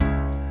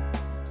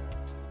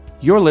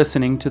You're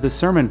listening to the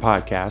Sermon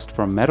Podcast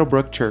from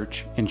Meadowbrook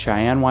Church in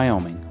Cheyenne,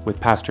 Wyoming, with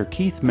Pastor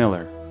Keith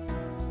Miller.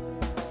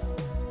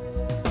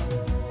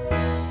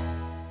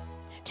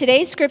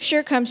 Today's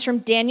scripture comes from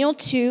Daniel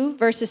 2,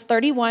 verses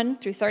 31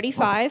 through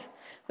 35,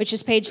 which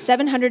is page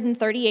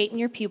 738 in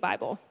your Pew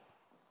Bible.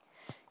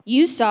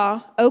 You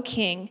saw, O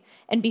king,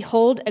 and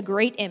behold a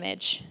great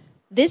image.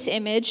 This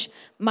image,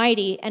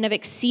 mighty and of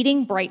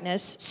exceeding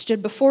brightness,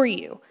 stood before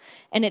you,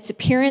 and its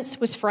appearance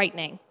was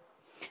frightening.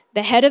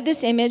 The head of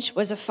this image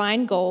was of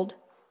fine gold,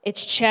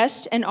 its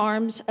chest and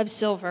arms of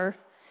silver,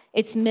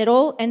 its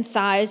middle and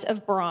thighs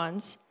of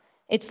bronze,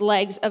 its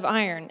legs of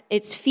iron,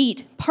 its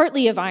feet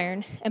partly of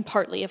iron and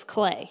partly of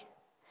clay.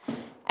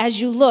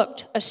 As you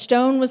looked, a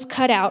stone was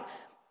cut out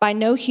by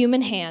no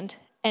human hand,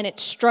 and it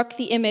struck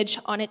the image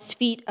on its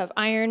feet of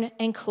iron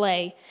and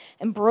clay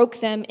and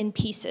broke them in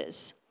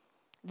pieces.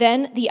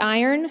 Then the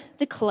iron,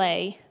 the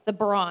clay, the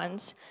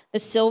bronze, the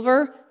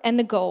silver, and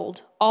the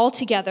gold all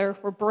together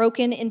were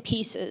broken in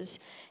pieces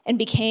and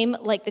became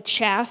like the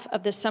chaff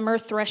of the summer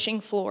threshing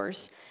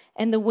floors,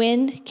 and the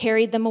wind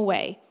carried them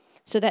away,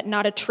 so that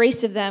not a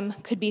trace of them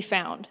could be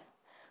found.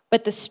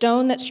 But the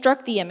stone that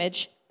struck the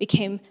image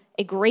became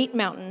a great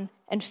mountain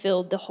and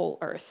filled the whole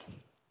earth.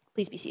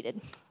 Please be seated.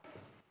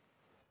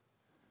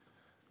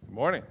 Good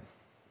morning.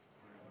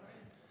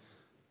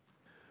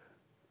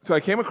 So I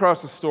came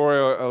across a story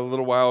a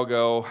little while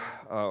ago,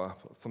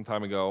 some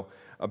time ago,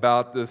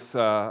 about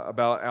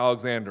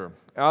Alexander.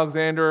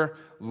 Alexander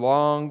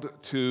longed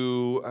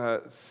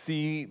to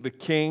see the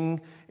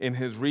king in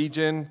his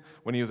region.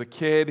 When he was a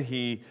kid,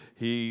 he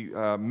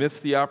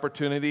missed the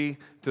opportunity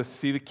to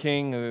see the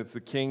king. And the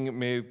king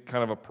made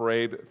kind of a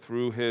parade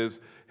through his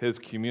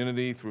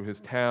community, through his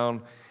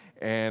town,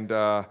 and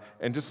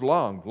just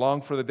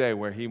longed for the day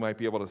where he might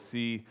be able to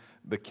see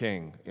the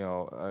king,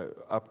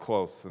 up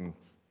close. And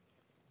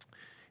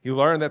he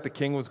learned that the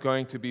king was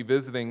going to be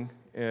visiting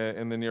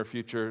in the near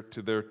future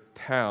to their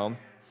town,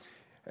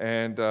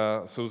 and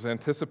so was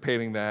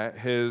anticipating that.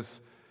 His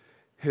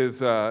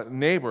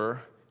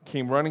neighbor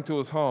came running to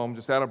his home,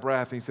 just out of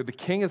breath, and he said, "The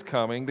king is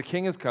coming,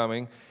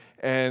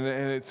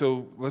 and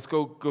so let's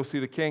go see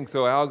the king."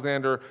 So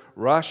Alexander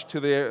rushed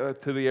to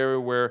the area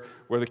where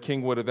the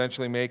king would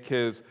eventually make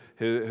his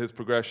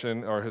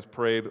progression, or his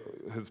parade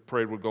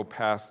would go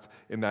past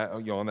in that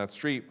on that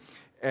street.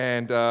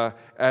 And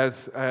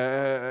as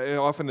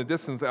off in the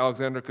distance,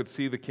 Alexander could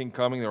see the king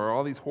coming. There were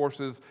all these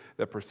horses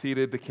that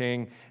preceded the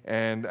king,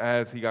 and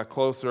as he got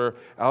closer,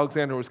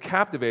 Alexander was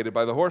captivated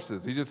by the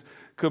horses. He just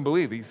couldn't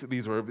believe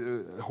these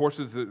were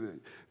horses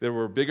that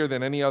were bigger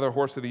than any other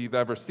horse that he'd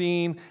ever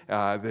seen.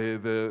 How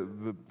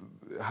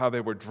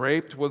they were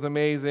draped was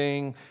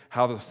amazing.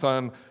 How the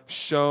sun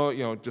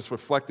shone, just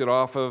reflected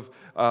off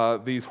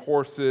of these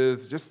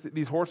horses.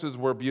 These horses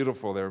were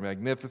beautiful. They were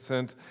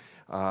magnificent.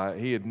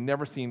 He had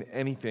never seen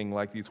anything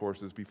like these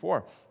horses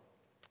before.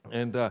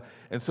 And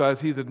so as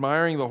he's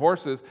admiring the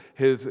horses,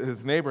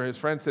 his neighbor, his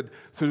friend said,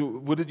 "So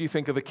what did you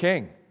think of the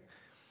king?"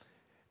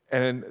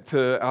 And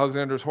to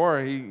Alexander's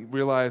horror, he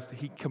realized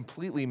he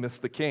completely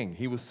missed the king.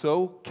 He was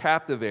so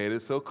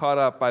captivated, so caught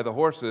up by the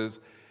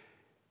horses,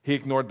 he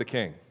ignored the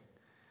king.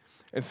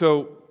 And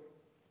so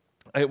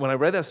when I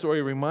read that story,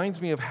 it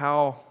reminded me of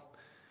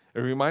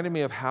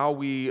how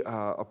we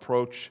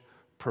approach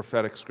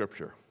prophetic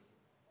scripture.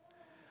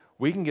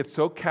 We can get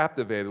so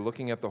captivated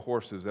looking at the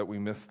horses that we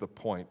miss the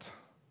point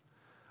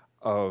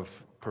of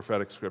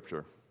prophetic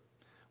scripture,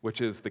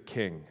 which is the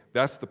king.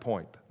 That's the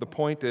point. The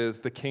point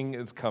is the king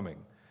is coming.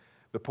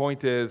 The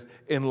point is,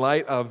 in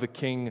light of the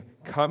king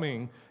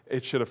coming,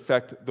 it should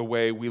affect the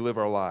way we live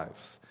our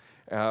lives.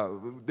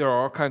 There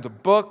are all kinds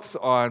of books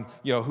on,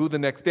 who the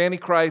next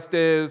Antichrist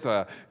is,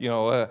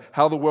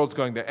 how the world's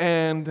going to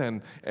end,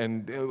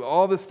 and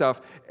all this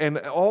stuff. And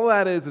all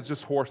that is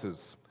just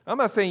horses. I'm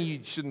not saying you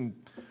shouldn't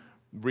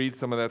read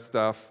some of that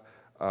stuff.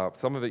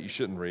 Some of it you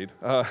shouldn't read.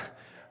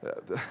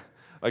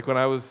 Like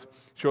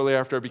shortly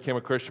after I became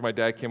a Christian, my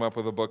dad came up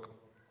with a book.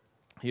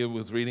 He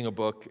was reading a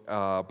book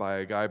by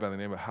a guy by the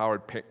name of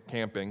Howard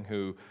Camping,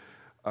 who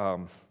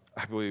I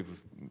believe was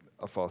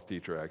a false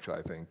teacher, actually,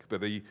 I think.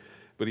 But he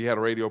had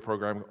a radio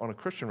program on a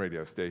Christian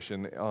radio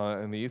station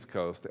in the East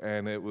Coast,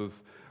 and it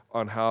was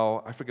on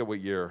how, I forget what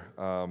year,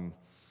 I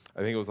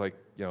think it was like,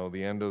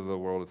 the end of the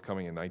world is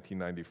coming in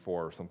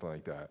 1994 or something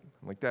like that.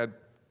 I'm like, "Dad,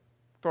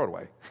 throw it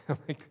away."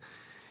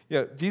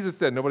 Jesus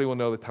said nobody will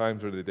know the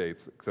times or the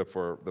dates except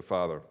for the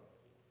Father.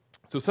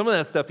 So some of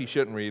that stuff you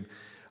shouldn't read.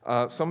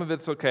 Some of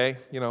it's okay,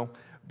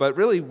 but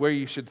really where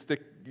you should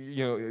stick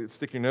your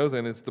nose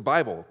in is the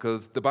Bible,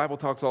 because the Bible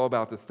talks all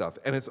about this stuff,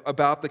 and it's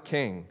about the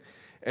king.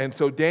 And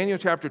so Daniel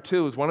chapter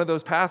 2 is one of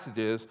those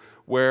passages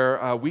where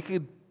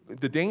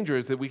the danger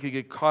is that we could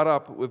get caught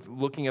up with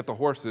looking at the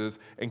horses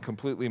and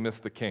completely miss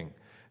the king.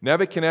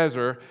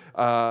 Nebuchadnezzar,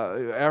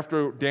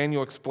 after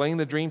Daniel explained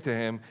the dream to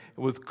him,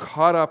 was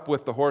caught up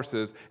with the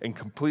horses and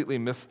completely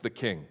missed the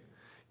king,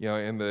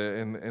 in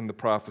the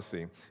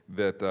prophecy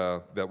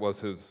that was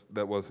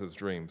his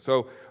dream.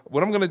 So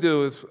what I'm going to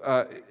do is,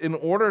 in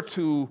order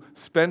to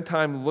spend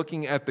time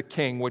looking at the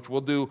king, which we'll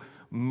do,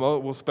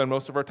 we'll spend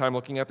most of our time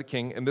looking at the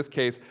king. In this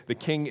case, the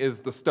king is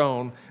the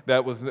stone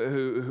that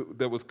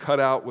was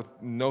cut out with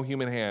no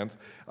human hands,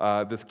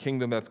 this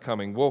kingdom that's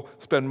coming. We'll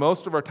spend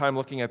most of our time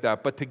looking at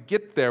that, but to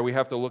get there, we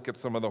have to look at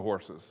some of the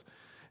horses.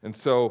 And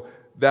so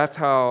that's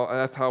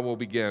how we'll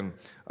begin,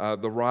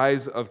 the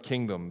rise of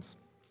kingdoms.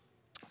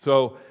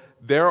 So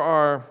there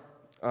are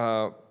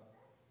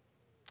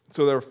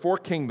 4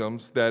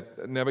 kingdoms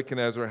that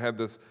Nebuchadnezzar had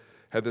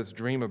this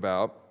dream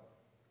about.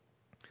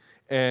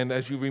 And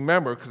as you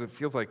remember, because it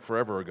feels like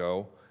forever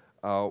ago,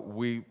 I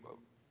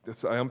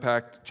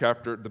unpacked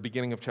the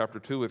beginning of chapter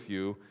 2 with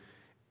you,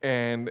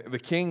 and the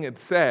king had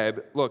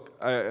said, look,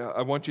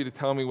 I want you to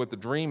tell me what the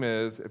dream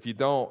is. If you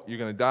don't, you're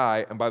going to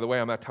die. And by the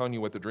way, I'm not telling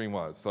you what the dream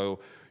was. So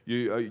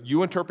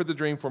you interpret the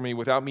dream for me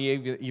without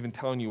me even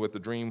telling you what the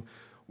dream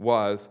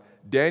was.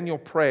 Daniel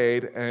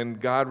prayed,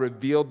 and God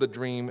revealed the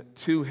dream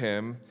to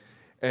him.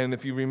 And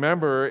if you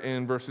remember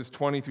in verses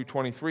 20 through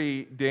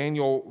 23,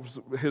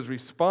 his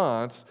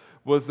response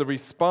was the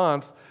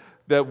response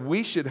that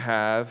we should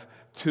have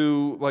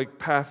to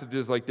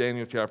passages like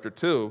Daniel chapter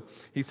 2.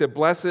 He said,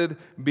 "Blessed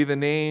be the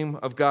name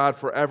of God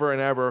forever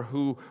and ever,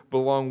 who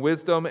belong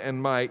wisdom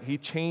and might. He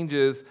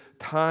changes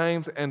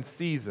times and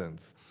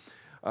seasons."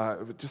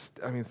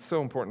 It's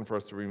so important for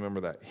us to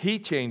remember that. He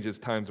changes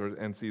times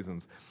and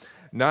seasons.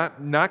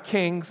 Not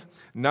kings,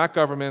 not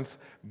governments,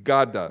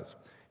 God does.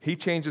 He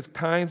changes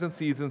times and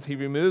seasons. He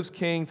removes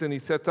kings and he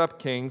sets up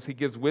kings. He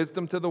gives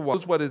wisdom to the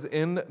wise. What is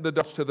in the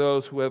dark to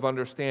those who have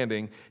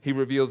understanding. He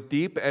reveals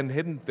deep and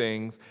hidden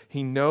things.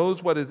 He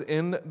knows what is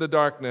in the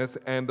darkness,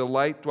 and the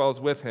light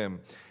dwells with him.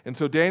 And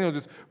so Daniel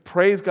just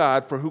prays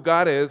God for who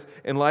God is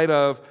in light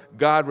of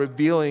God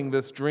revealing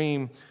this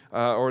dream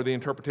or the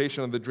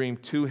interpretation of the dream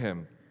to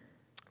him.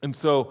 And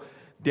so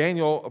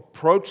Daniel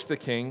approached the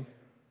king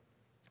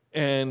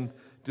and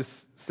just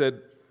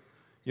said,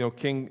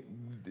 "King,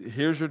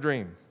 here's your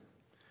dream.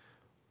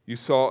 You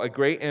saw a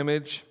great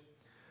image.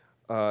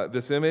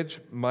 This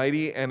image,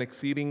 mighty and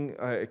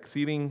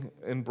exceeding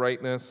in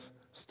brightness,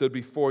 stood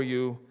before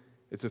you.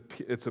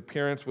 Its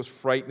appearance was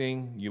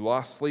frightening. You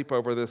lost sleep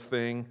over this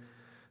thing.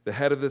 The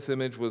head of this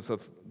image was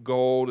of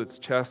gold, its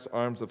chest,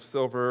 arms of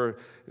silver,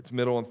 its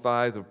middle and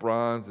thighs of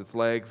bronze, its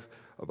legs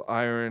of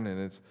iron,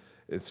 and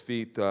its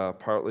feet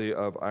partly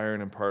of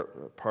iron and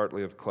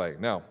partly of clay."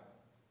 Now,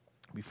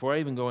 before I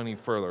even go any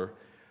further,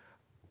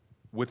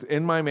 what's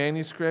in my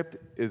manuscript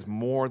is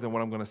more than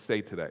what I'm going to say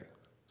today.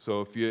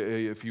 So if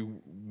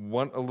you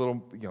want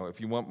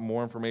if you want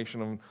more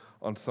information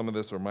on some of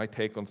this or my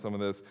take on some of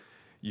this,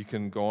 you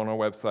can go on our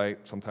website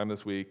sometime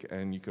this week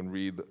and you can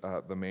read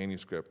the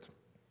manuscript.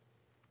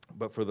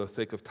 But for the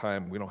sake of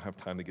time, we don't have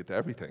time to get to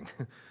everything,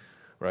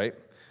 right?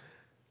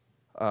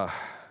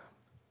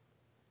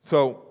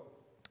 So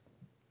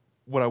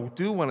what I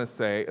do want to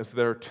say is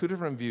there are 2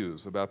 different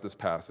views about this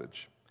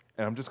passage,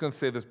 and I'm just going to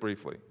say this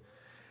briefly.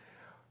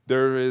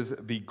 There is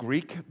the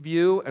Greek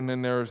view, and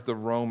then there's the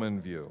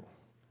Roman view.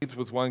 The Medes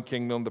was one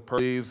kingdom. The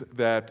Persians believes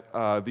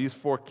that these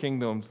 4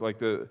 kingdoms,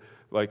 the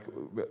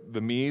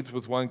Medes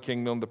was one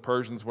kingdom, the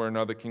Persians were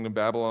another kingdom,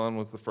 Babylon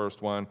was the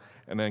first one,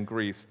 and then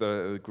Greece.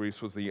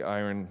 Greece was the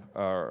iron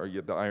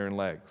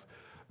legs.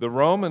 The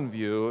Roman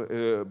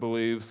view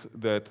believes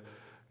that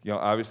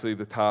obviously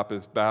the top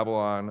is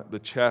Babylon, the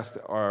chest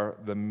are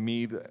the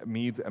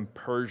Medes and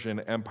Persian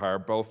Empire,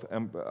 both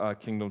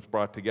kingdoms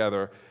brought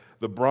together.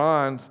 The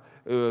bronze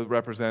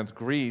represents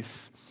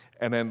Greece,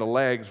 and then the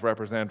legs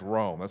represent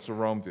Rome. That's the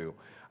Rome view.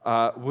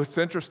 What's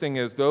interesting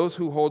is those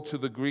who hold to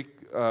the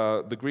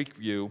Greek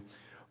view,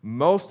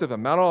 most of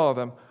them, not all of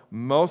them,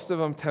 most of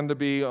them tend to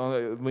be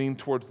lean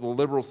towards the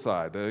liberal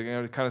side.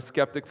 They're kind of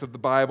skeptics of the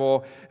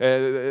Bible.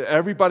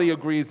 Everybody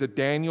agrees that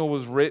Daniel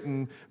was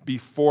written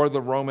before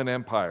the Roman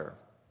Empire.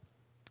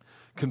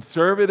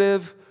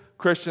 Conservative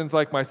Christians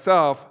like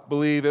myself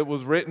believe it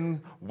was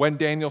written when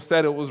Daniel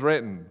said it was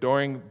written,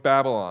 during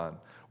Babylon,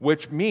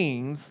 which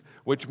means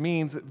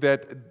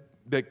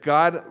that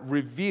God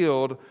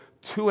revealed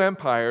 2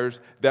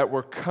 empires that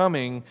were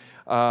coming,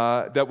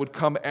 that would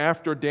come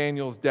after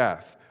Daniel's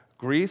death,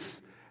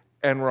 Greece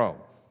and Rome.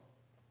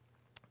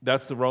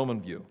 That's the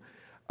Roman view.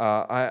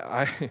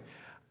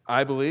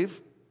 I believe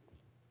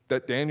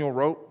that Daniel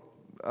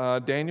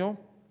wrote Daniel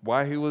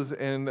while he was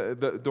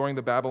during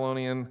the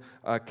Babylonian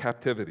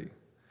captivity.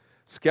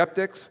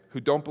 Skeptics who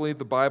don't believe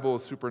the Bible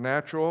is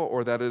supernatural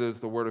or that it is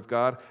the Word of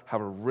God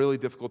have a really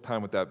difficult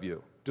time with that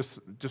view. Just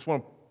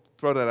want to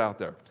throw that out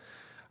there.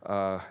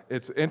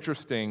 It's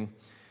interesting.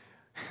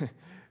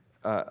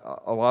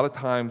 A lot of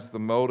times the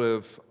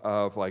motive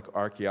of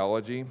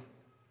archaeology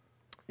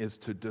is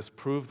to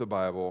disprove the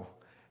Bible,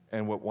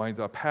 and what winds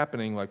up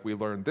happening, like we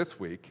learned this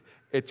week,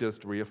 it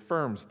just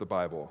reaffirms the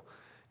Bible.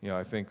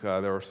 I think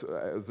there are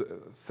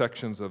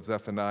sections of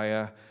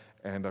Zephaniah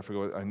and I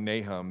forget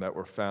Nahum that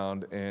were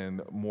found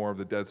in more of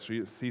the Dead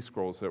Sea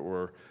Scrolls that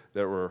were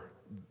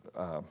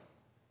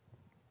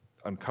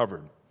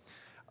uncovered.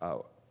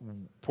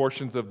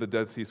 Portions of the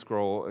Dead Sea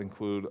Scroll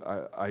include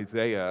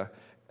Isaiah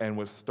And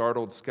what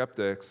startled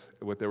skeptics,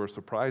 what they were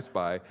surprised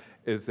by,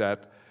 is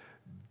that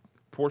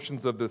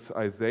portions of this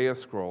Isaiah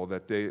scroll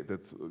that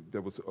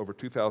was over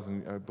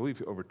 2,000, I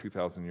believe, over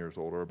 2,000 years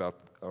old, or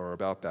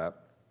about that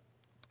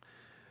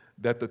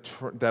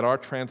our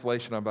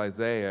translation of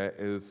Isaiah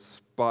is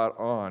spot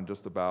on,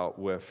 just about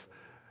with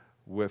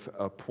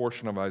a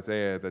portion of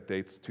Isaiah that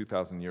dates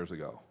 2,000 years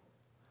ago,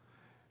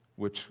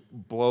 which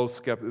blows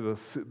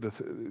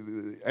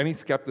any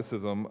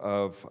skepticism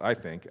of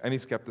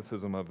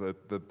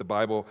the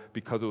Bible,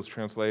 because it was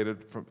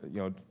translated from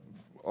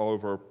all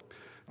over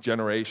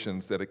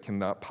generations, that it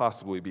cannot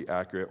possibly be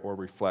accurate or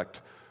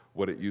reflect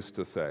what it used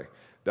to say.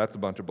 That's a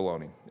bunch of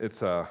baloney. It's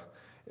the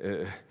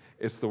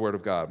Word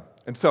of God.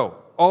 And so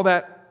all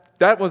that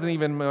wasn't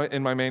even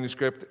in my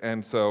manuscript,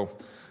 and so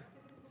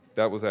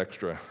that was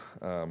extra.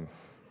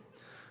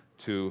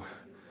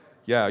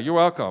 You're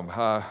welcome.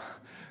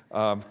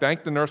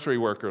 Thank the nursery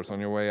workers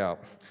on your way out,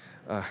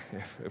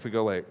 if we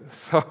go late.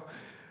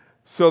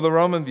 So the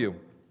Roman view.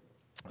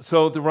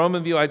 So the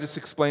Roman view, I just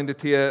explained it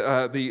to you.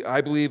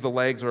 I believe the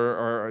legs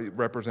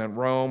represent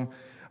Rome.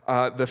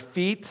 The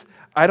feet,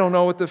 I don't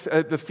know what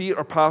the feet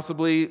are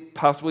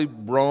possibly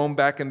Rome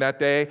back in that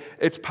day.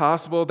 It's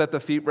possible that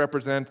the feet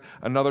represent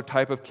another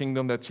type of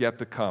kingdom that's yet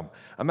to come.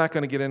 I'm not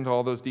going to get into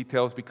all those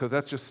details because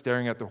that's just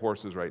staring at the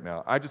horses right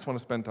now. I just want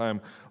to spend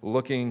time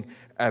looking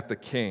at the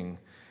king.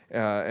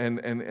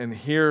 And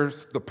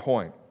here's the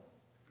point,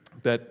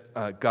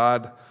 that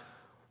God,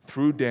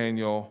 through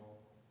Daniel,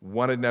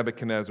 wanted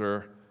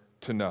Nebuchadnezzar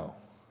to know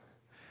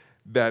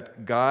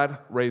that God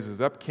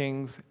raises up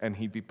kings and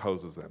he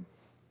deposes them.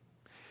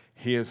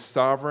 He is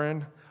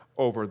sovereign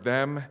over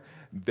them,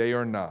 they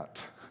are not.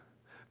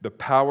 The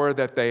power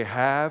that they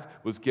have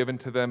was given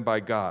to them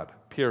by God,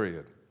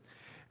 period.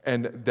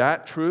 And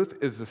that truth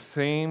is the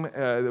same,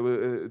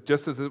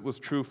 just as it was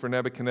true for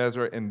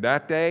Nebuchadnezzar in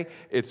that day,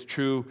 it's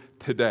true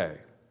today,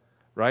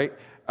 right?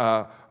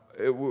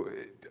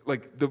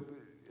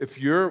 If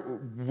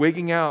you're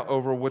wigging out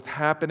over what's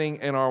happening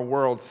in our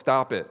world,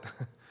 stop it.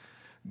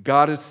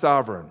 God is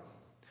sovereign.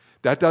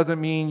 That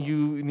doesn't mean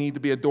you need to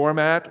be a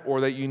doormat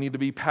or that you need to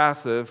be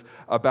passive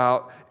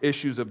about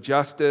issues of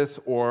justice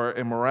or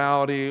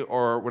immorality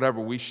or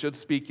whatever. We should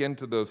speak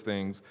into those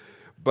things.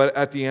 But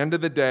at the end of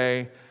the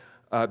day,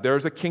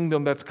 there's a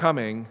kingdom that's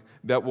coming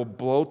that will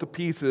blow to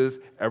pieces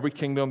every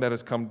kingdom that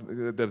has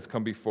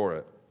come before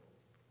it.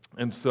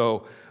 And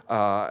so,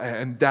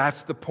 and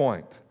that's the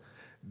point.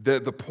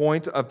 The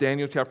point of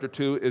Daniel chapter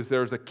 2 is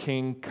there's a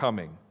king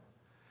coming.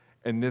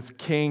 And this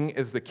king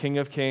is the King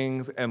of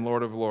Kings and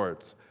Lord of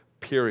Lords,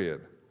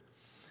 period.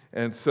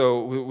 And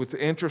so what's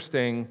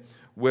interesting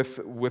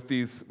with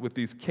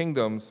these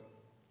kingdoms,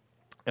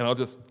 and I'll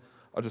just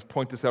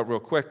point this out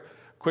real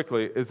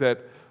quickly, is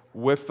that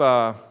with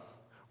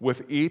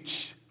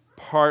each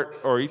part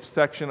or each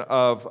section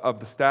of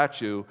the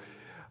statue,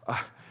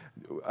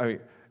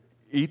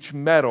 each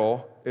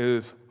metal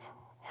is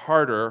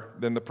harder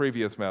than the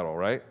previous metal,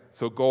 right?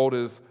 So gold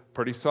is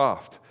pretty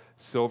soft.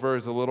 Silver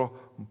is a little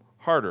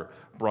harder.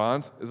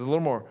 Bronze is a little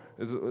more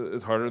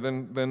is harder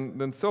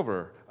than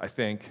silver, I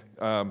think.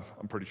 I'm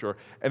pretty sure.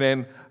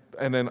 And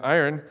then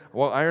iron.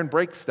 Well, iron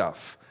breaks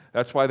stuff.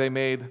 That's why they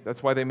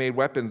made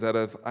weapons out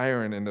of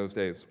iron in those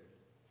days.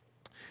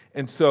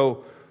 And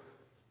so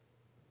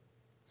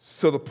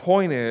the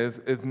point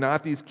is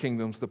not these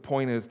kingdoms. The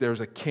point is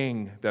there's a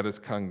king that is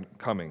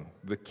coming.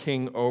 The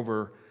king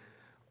over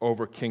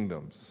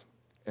kingdoms.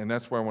 And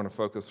that's where I want to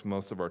focus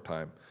most of our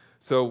time.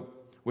 So,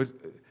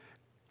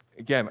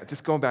 again,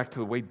 just going back to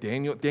the way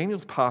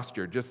Daniel's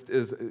posture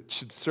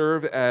should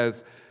serve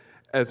as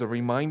a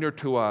reminder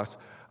to us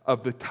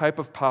of the type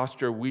of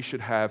posture we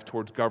should have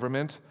towards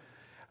government,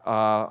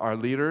 our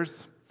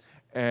leaders,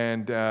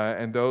 and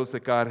those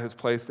that God has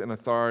placed in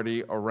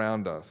authority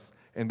around us.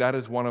 And that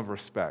is one of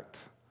respect.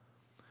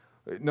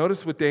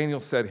 Notice what Daniel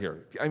said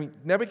here. I mean,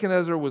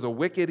 Nebuchadnezzar was a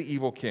wicked,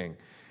 evil king.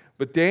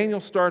 But Daniel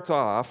starts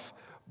off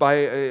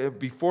by,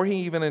 before he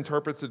even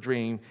interprets the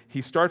dream,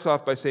 he starts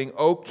off by saying,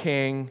 "O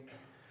king."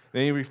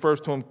 Then he refers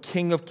to him,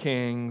 King of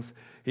Kings.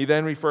 He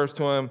then refers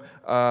to him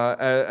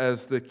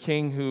as the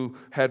king who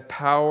had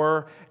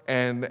power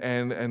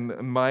and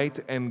might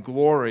and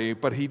glory.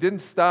 But he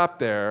didn't stop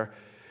there.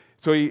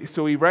 So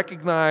he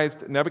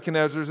recognized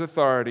Nebuchadnezzar's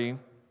authority,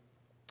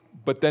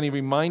 but then he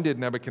reminded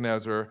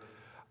Nebuchadnezzar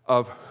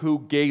of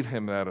who gave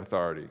him that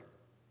authority.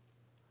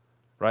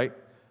 Right?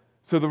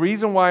 So the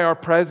reason why our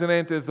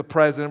president is the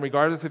president,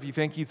 regardless if you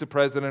think he's the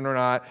president or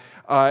not,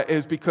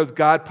 is because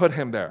God put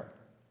him there.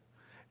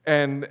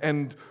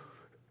 And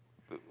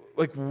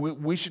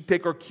we should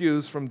take our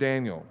cues from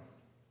Daniel.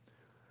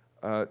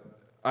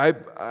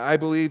 I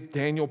believe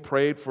Daniel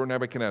prayed for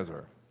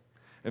Nebuchadnezzar.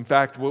 In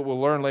fact, what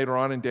we'll learn later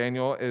on in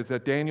Daniel is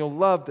that Daniel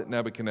loved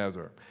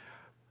Nebuchadnezzar.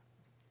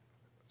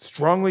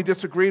 Strongly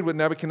disagreed with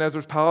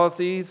Nebuchadnezzar's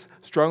policies,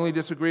 strongly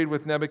disagreed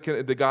with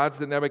the gods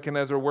that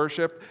Nebuchadnezzar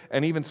worshipped,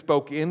 and even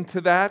spoke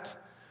into that.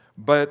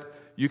 But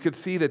you could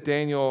see that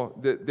Daniel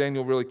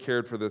really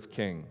cared for this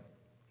king.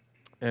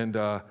 And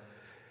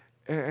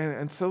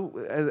And so,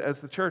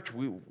 as the church,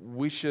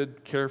 we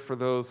should care for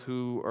those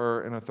who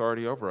are in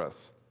authority over us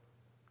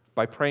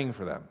by praying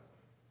for them,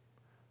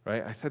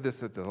 right? I said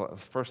this at the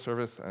first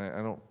service.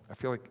 I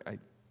feel like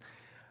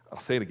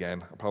I'll say it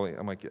again.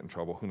 I might get in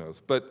trouble. Who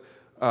knows? But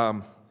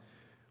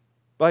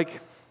like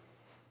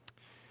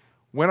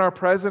when our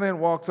president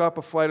walks up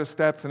a flight of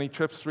steps and he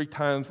trips 3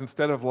 times,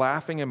 instead of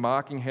laughing and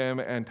mocking him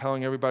and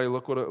telling everybody,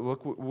 look what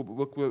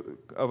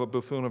of a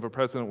buffoon of a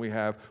president we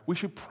have, we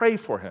should pray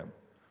for him.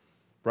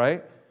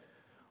 Right?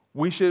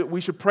 We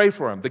should pray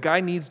for him. The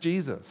guy needs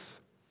Jesus.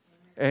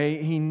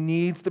 And he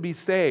needs to be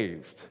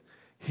saved.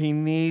 He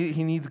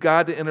needs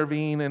God to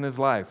intervene in his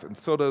life. And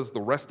so does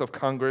the rest of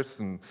Congress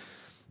and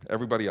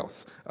everybody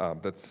else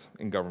that's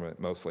in government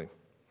mostly.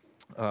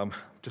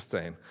 Just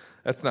saying.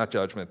 That's not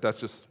judgment. That's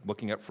just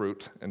looking at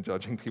fruit and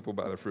judging people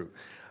by their fruit.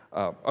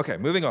 Okay,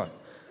 moving on.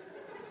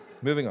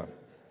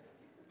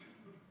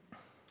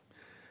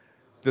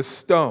 The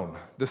stone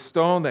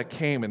that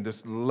came and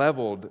just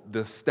leveled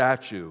the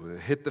statue,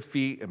 it hit the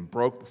feet and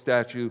broke the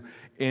statue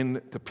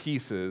into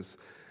pieces,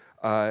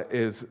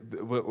 is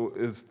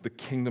the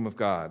kingdom of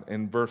God.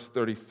 In verse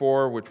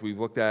 34, which we've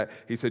looked at,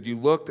 he said, "You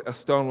looked, a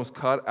stone was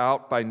cut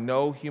out by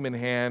no human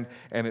hand,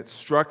 and it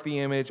struck the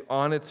image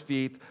on its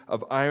feet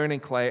of iron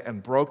and clay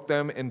and broke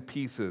them in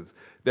pieces.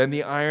 Then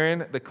the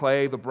iron, the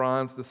clay, the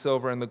bronze, the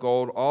silver, and the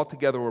gold all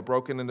together were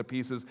broken into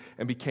pieces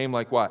and became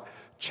like what?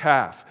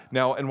 Chaff."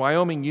 Now, in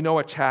Wyoming, you know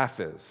what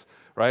chaff is,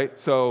 right?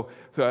 So,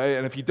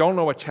 and if you don't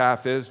know what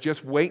chaff is,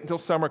 just wait until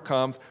summer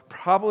comes,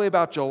 probably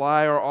about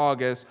July or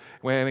August,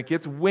 when it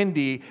gets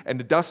windy and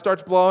the dust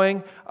starts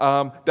blowing.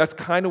 That's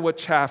kind of what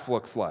chaff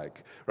looks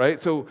like,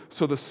 right? So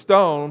the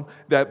stone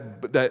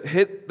that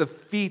hit the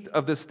feet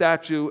of the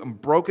statue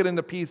and broke it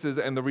into pieces,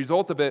 and the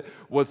result of it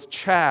was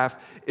chaff.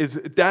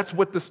 That's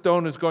what the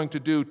stone is going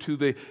to do to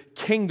the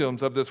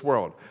kingdoms of this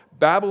world.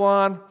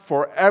 Babylon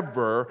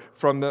forever,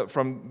 from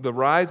the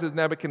rise of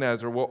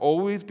Nebuchadnezzar, will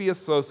always be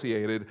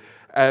associated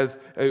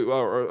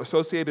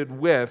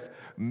with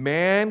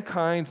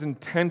mankind's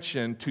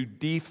intention to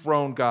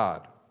dethrone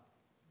God.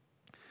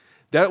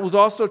 That was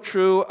also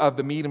true of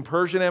the Mede and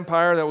Persian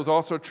Empire. That was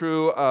also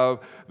true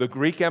of the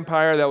Greek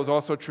Empire. That was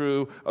also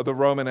true of the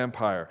Roman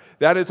Empire.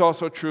 That is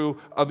also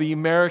true of the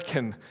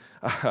American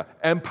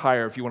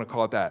empire, if you want to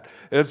call it that.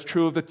 It's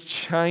true of the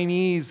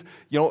Chinese,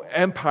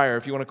 empire,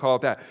 if you want to call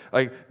it that.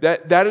 Like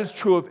that is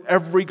true of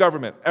every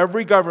government.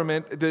 Every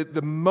government,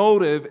 the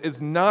motive is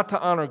not to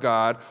honor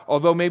God,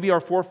 although maybe our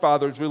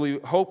forefathers really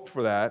hoped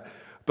for that,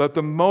 but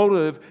the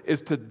motive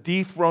is to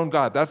dethrone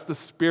God. That's the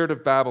spirit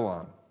of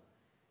Babylon.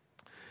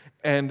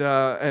 And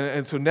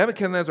so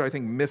Nebuchadnezzar, I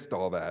think, missed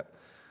all that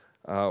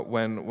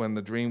when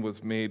the dream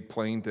was made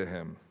plain to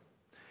him.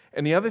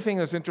 And the other thing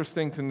that's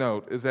interesting to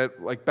note is that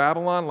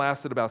Babylon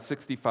lasted about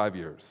 65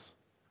 years.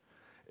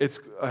 It's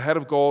a head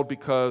of gold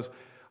because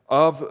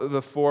of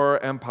the 4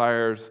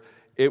 empires,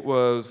 it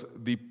was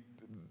the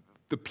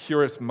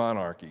purest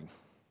monarchy.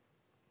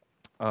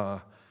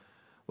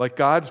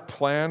 God's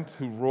plan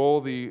to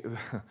rule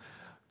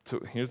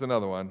here's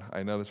another one.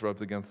 I know this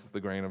rubs against the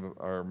grain of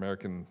our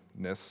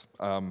Americanness.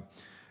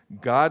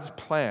 God's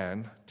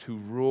plan to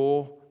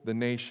rule the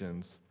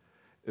nations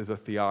is a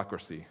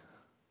theocracy.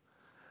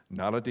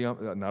 Not a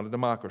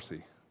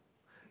democracy,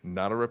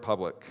 not a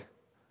republic,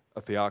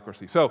 a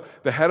theocracy. So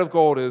the head of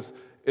gold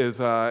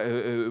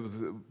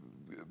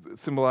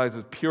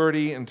symbolizes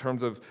purity in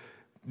terms of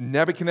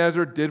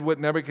Nebuchadnezzar did what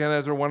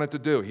Nebuchadnezzar wanted to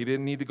do. He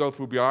didn't need to go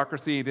through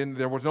bureaucracy.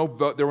 There were no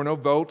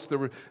votes.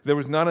 There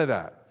was none of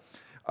that.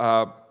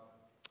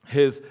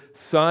 His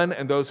son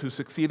and those who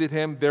succeeded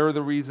him, they're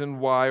the reason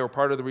why, or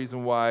part of the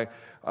reason why,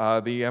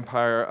 the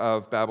empire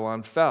of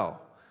Babylon fell.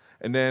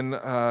 And then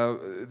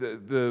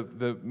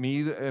the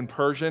Mede and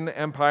Persian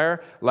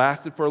Empire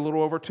lasted for a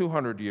little over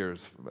 200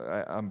 years,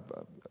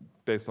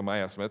 based on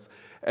my estimates.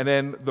 And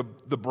then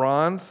the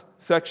bronze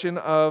section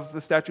of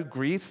the statue,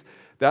 Greece,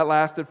 that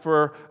lasted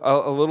for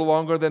a little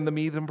longer than the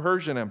Mede and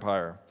Persian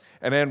Empire.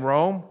 And then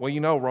Rome,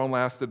 Rome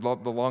lasted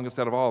the longest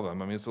out of all of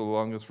them. I mean, it's the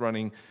longest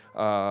running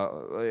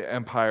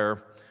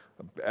empire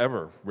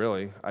ever,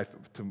 really,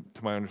 to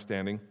my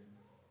understanding.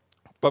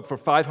 But for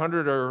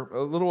 500 or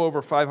a little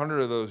over 500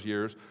 of those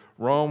years,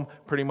 Rome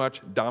pretty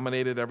much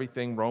dominated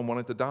everything Rome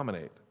wanted to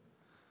dominate.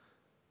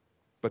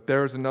 But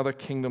there's another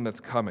kingdom that's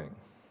coming.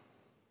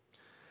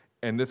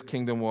 And this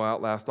kingdom will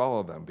outlast all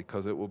of them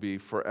because it will be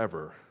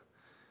forever.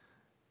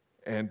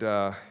 And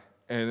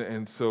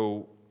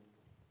so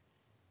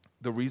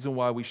the reason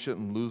why we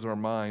shouldn't lose our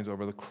minds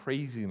over the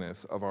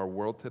craziness of our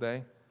world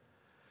today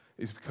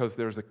is because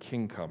there's a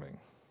king coming.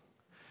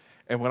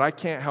 And what I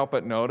can't help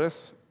but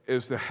notice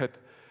is that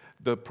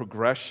the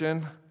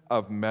progression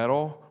of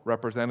metal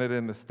represented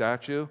in the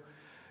statue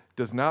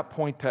does not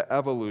point to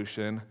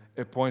evolution,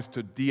 it points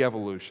to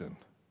de-evolution.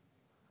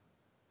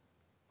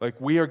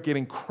 We are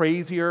getting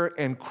crazier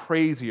and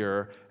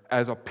crazier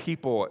as a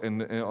people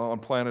on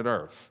planet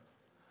Earth.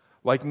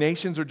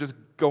 Nations are just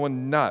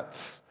going nuts,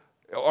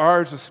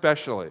 ours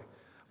especially.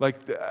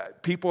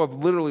 People have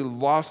literally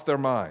lost their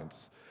minds.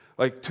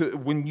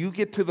 When you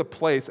get to the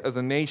place as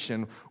a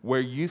nation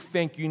where you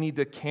think you need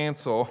to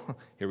cancel,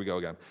 here we go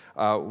again.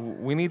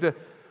 We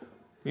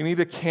need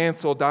to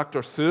cancel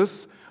Dr.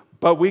 Seuss,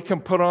 but we can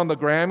put on the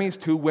Grammys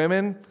 2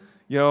 women,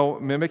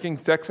 mimicking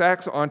sex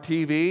acts on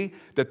TV.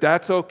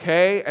 That's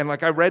okay. And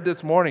I read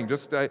this morning,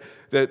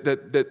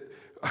 that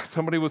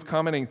somebody was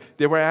commenting,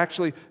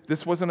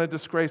 this wasn't a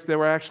disgrace. They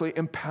were actually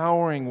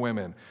empowering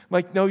women.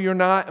 No, you're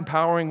not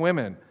empowering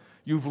women.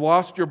 You've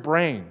lost your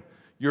brain.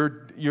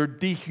 You're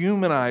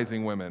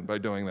dehumanizing women by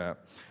doing that.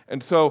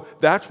 And so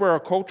that's where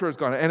our culture has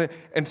gone.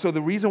 And so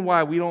the reason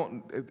why we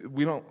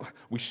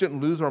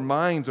shouldn't lose our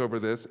minds over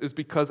this is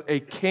because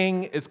a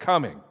king is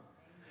coming.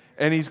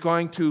 And he's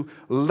going to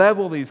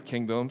level these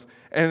kingdoms,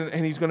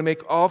 and he's going to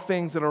make all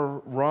things that are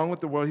wrong with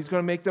the world, he's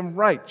going to make them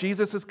right.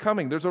 Jesus is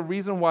coming. There's a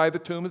reason why the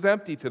tomb is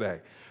empty today,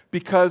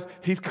 because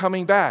he's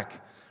coming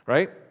back,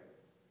 right?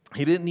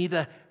 He didn't need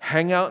to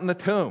hang out in the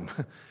tomb.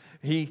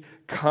 He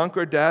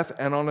conquered death,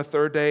 and on the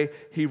 3rd day,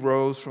 he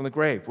rose from the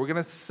grave. We're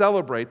going to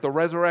celebrate the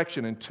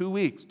resurrection in 2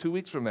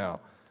 weeks from now.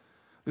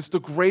 This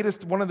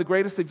is one of the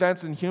greatest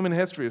events in human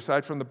history,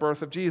 aside from the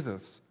birth of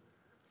Jesus.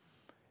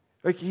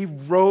 He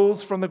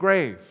rose from the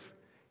grave.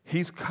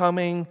 He's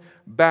coming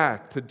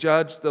back to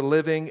judge the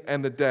living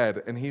and the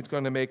dead, and he's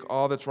going to make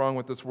all that's wrong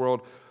with this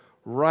world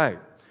right.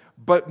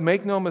 But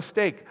make no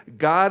mistake,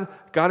 God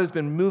has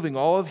been moving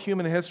all of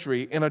human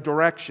history in a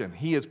direction.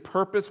 He is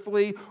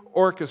purposefully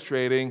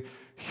orchestrating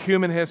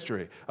human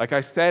history. Like I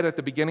said at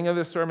the beginning of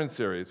this sermon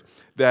series,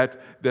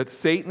 that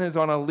Satan is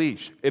on a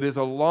leash. It is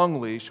a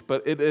long leash,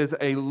 but it is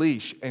a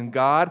leash. And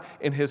God,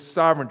 in his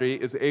sovereignty,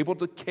 is able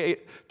to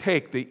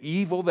take the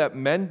evil that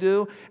men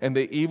do and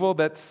the evil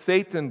that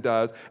Satan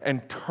does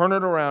and turn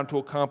it around to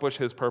accomplish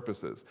his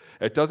purposes.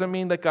 It doesn't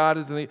mean that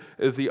God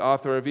is the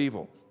author of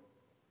evil.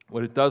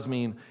 What it does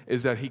mean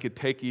is that he could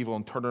take evil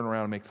and turn it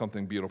around and make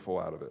something beautiful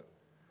out of it.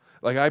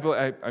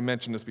 I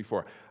mentioned this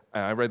before.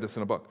 I read this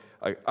in a book.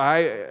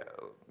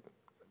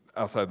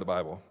 Outside the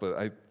Bible, but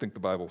I think the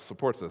Bible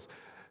supports this,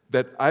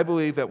 that I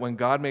believe that when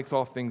God makes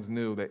all things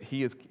new, that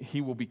he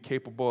will be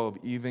capable of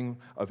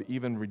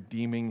even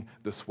redeeming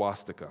the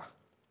swastika.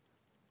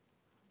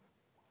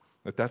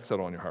 Let that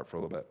settle on your heart for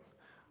a little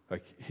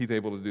bit. He's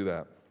able to do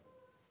that.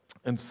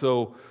 And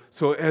so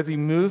as he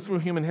moved through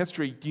human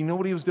history, do you know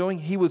what he was doing?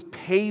 He was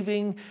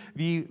paving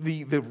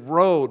the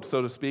road,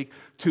 so to speak,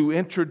 to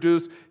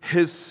introduce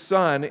his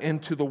son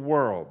into the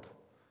world.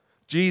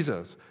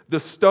 Jesus, the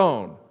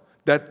stone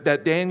that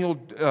Daniel,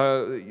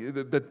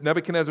 that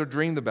Nebuchadnezzar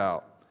dreamed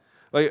about,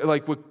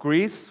 like with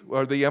Greece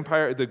or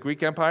the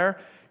Greek Empire,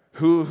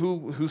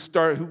 who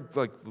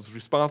was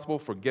responsible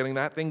for getting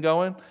that thing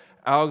going?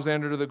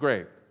 Alexander the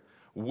Great.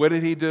 What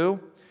did he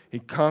do? He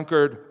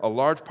conquered a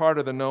large part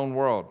of the known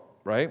world,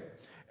 right?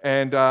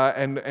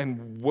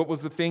 And what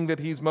was the thing that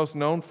he's most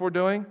known for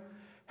doing?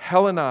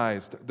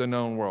 Hellenized the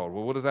known world.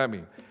 Well, what does that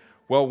mean?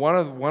 Well, one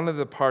of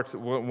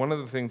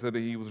the things that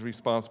he was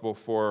responsible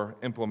for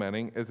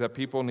implementing is that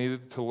people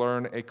needed to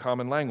learn a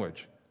common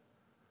language,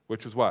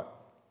 which is what?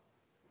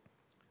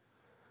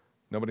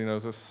 Nobody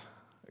knows this?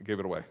 I gave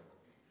it away.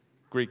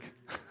 Greek.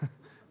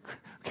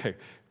 Okay,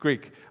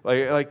 Greek.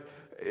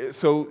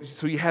 So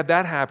you had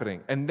that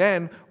happening. And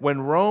then when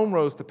Rome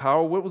rose to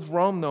power, what was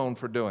Rome known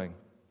for doing?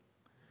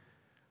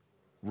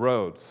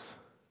 Roads.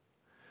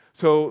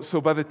 So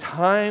by the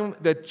time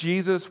that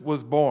Jesus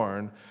was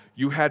born,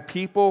 you had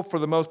people, for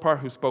the most part,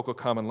 who spoke a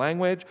common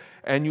language,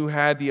 and you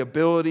had the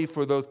ability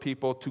for those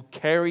people to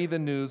carry the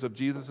news of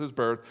Jesus'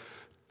 birth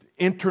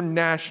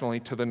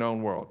internationally to the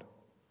known world.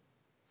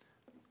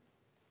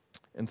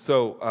 And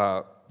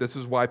so this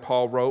is why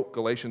Paul wrote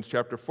Galatians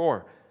chapter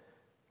 4,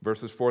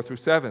 verses 4 through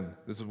 7.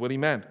 This is what he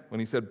meant when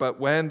he said, "But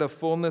when the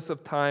fullness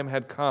of time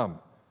had come,"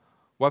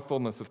 what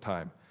fullness of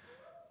time?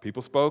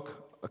 People spoke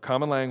a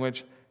common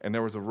language, and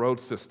there was a road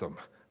system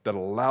that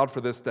allowed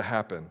for this to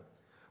happen.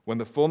 When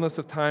the fullness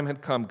of time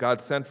had come, God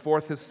sent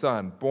forth his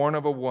Son, born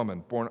of a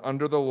woman, born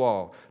under the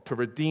law, to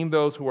redeem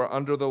those who are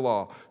under the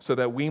law, so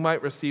that we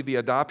might receive the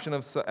adoption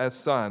as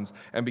sons.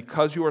 And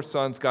because you are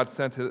sons, God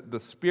sent the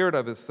Spirit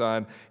of his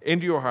Son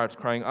into your hearts,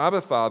 crying,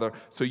 "Abba, Father,"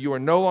 so you are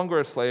no longer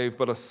a slave,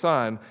 but a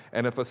son,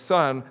 and if a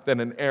son, then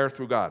an heir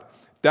through God.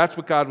 That's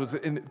what God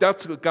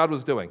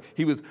was doing.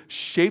 He was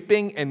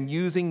shaping and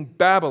using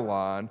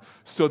Babylon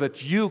so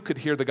that you could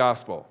hear the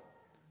gospel.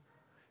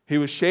 He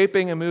was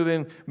shaping and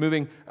moving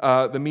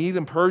the Mede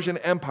and Persian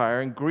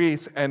Empire in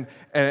Greece and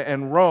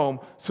Rome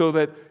so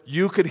that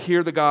you could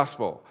hear the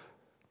gospel.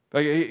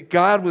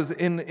 God was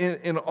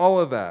in all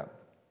of that.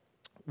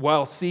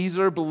 While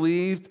Caesar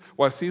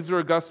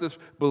Augustus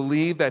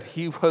believed that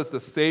he was the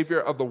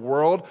Savior of the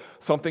world,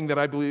 something that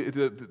I believe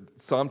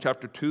that Psalm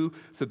chapter 2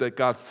 said that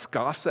God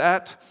scoffs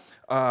at,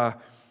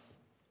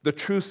 the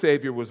true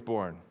Savior was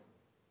born.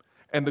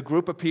 And the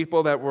group of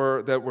people that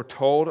were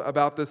told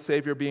about this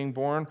Savior being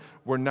born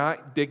were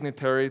not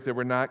dignitaries, they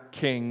were not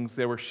kings,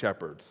 they were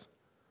shepherds.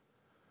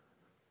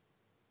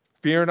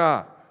 "Fear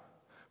not,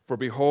 for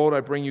behold, I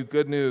bring you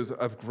good news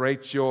of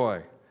great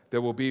joy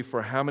that will be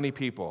for how many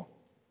people?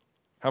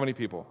 How many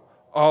people?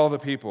 All the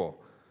people.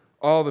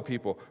 all the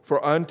people.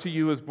 For unto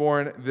you is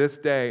born this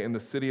day in the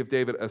city of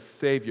David a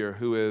Savior,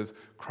 who is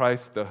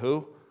Christ the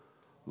who?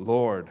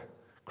 Lord.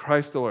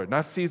 Christ the Lord.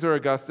 Not Caesar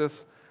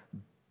Augustus,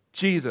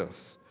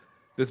 Jesus,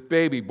 this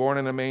baby born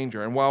in a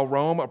manger. And while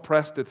Rome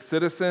oppressed its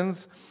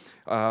citizens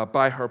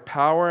by her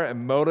power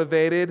and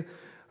motivated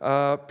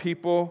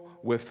people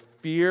with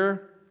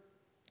fear,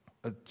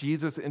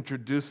 Jesus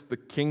introduced the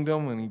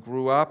kingdom when he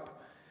grew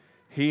up.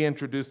 He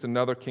introduced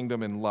another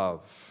kingdom in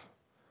love.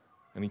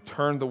 And he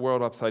turned the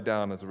world upside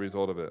down as a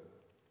result of it.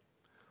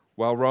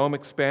 While Rome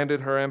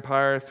expanded her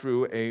empire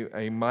through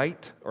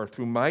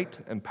might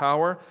and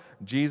power,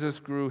 Jesus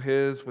grew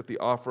his with the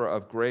offer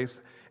of grace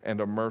and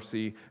a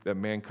mercy that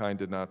mankind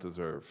did not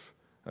deserve.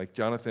 Like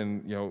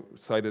Jonathan,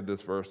 cited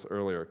this verse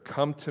earlier.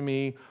 Come to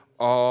me,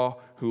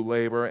 all who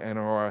labor and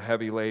are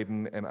heavy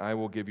laden, and I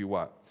will give you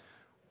what?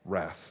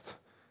 Rest.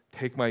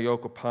 Take my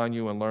yoke upon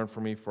you and learn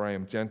from me, for I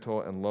am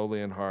gentle and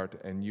lowly in heart,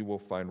 and you will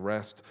find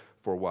rest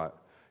for what?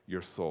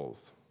 Your souls.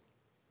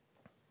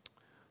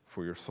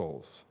 For your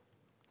souls.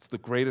 It's the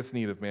greatest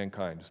need of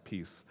mankind, is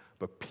peace,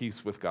 but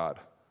peace with God.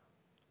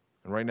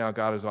 And right now,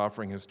 God is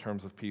offering his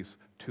terms of peace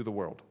to the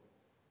world.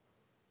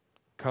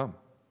 Come.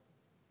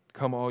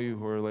 Come, all you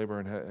who are labor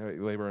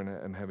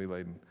and heavy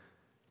laden.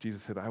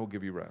 Jesus said, I will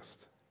give you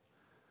rest.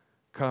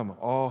 Come,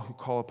 all who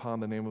call upon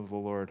the name of the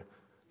Lord,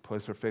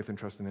 place their faith and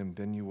trust in him,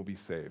 then you will be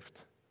saved.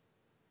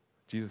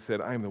 Jesus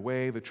said, I am the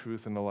way, the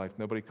truth, and the life.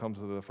 Nobody comes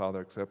to the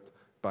Father except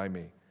by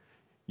me.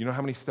 You know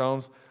how many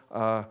stones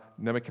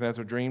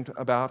Nebuchadnezzar dreamed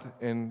about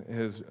in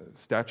his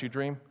statue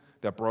dream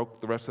that broke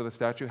the rest of the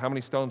statue? How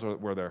many stones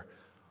were there?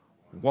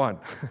 One.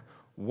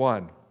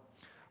 One.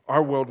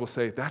 Our world will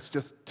say, that's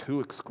just too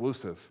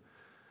exclusive.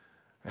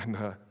 And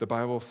the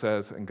Bible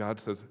says, and God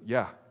says,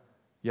 yeah,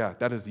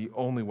 that is the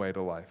only way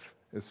to life,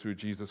 is through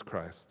Jesus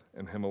Christ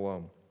and him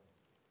alone.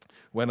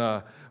 When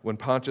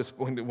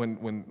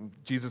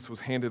Jesus was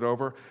handed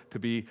over to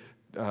be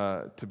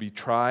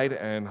tried,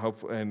 and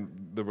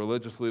the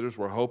religious leaders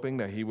were hoping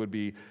that he would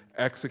be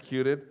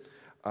executed,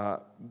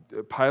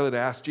 Pilate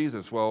asked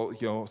Jesus, well,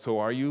 so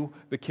are you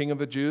the king of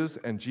the Jews?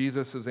 And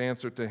Jesus'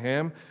 answer to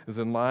him is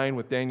in line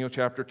with Daniel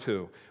chapter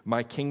 2.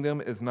 My kingdom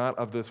is not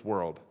of this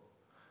world.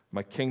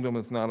 My kingdom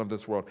is not of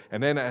this world.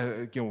 And then,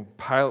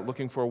 Pilate,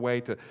 looking for a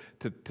way to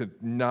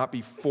not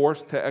be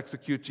forced to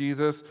execute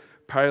Jesus,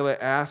 Pilate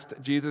asked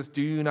Jesus,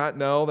 do you not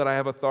know that I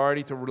have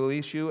authority to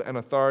release you and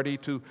authority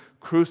to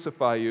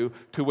crucify you?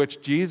 To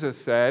which Jesus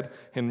said,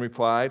 and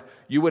replied,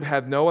 you would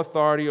have no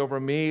authority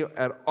over me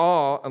at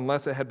all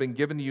unless it had been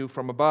given to you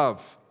from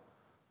above.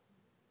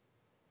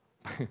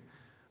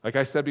 Like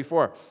I said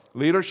before,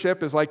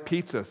 leadership is like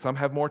pizza. Some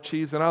have more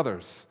cheese than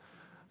others.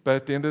 But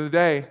at the end of the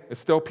day,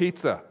 it's still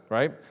pizza,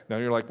 right? Now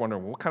you're like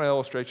wondering, what kind of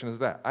illustration is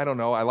that? I don't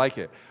know. I like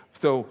it.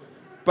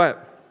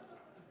 But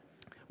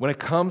when it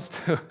comes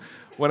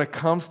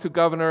to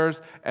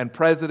governors and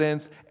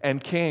presidents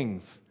and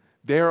kings,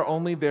 they're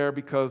only there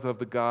because of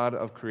the God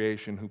of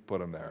creation who put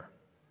them there.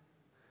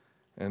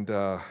 And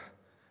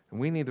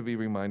we need to be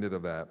reminded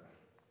of that.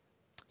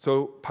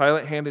 So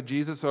Pilate handed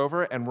Jesus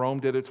over, and Rome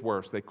did its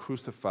worst. They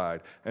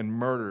crucified and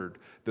murdered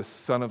the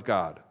Son of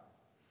God.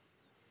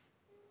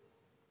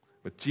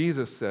 But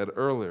Jesus said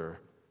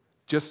earlier,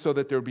 just so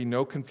that there would be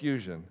no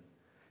confusion,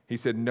 he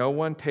said, no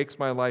one takes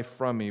my life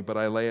from me, but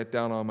I lay it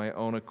down on my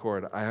own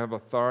accord. I have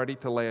authority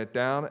to lay it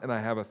down, and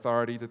I have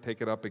authority to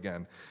take it up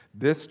again.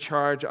 This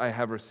charge I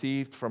have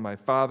received from my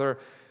Father,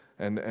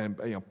 and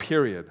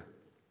period.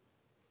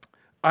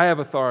 I have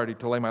authority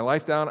to lay my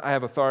life down. I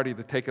have authority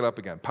to take it up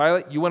again.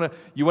 Pilate, you want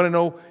to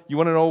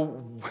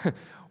know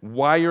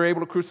why you're able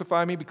to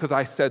crucify me? Because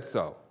I said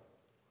so.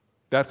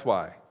 That's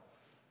why.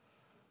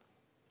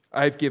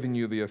 I've given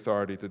you the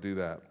authority to do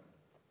that.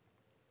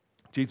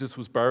 Jesus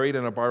was buried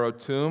in a borrowed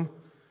tomb,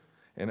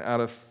 and out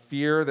of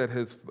fear that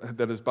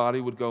his body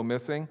would go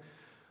missing,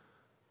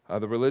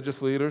 the religious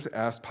leaders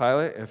asked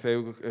Pilate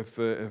if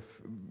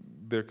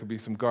there could be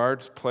some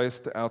guards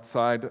placed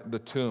outside the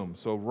tomb.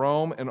 So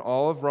Rome and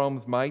all of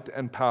Rome's might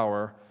and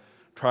power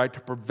tried to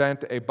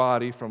prevent a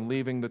body from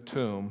leaving the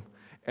tomb,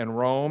 and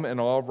Rome and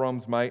all of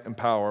Rome's might and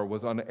power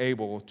was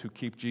unable to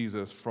keep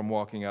Jesus from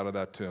walking out of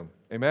that tomb.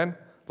 Amen?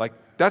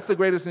 That's the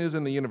greatest news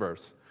in the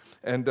universe.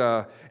 And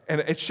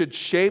it should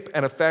shape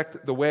and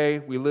affect the way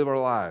we live our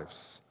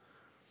lives.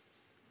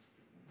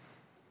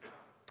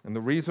 And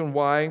the reason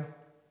why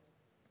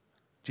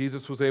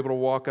Jesus was able to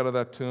walk out of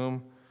that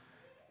tomb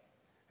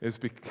is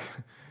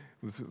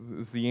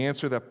the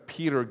answer that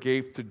Peter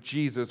gave to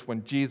Jesus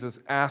when Jesus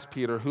asked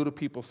Peter, who do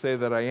people say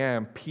that I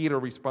am? Peter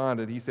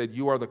responded, he said,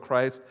 you are the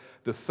Christ,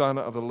 the Son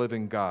of the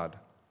living God.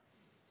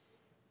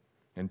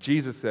 And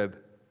Jesus said,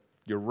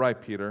 you're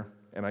right, Peter,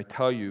 and I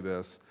tell you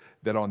this,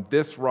 that on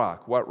this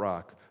rock, what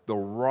rock? The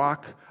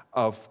rock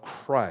of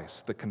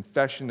Christ, the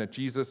confession that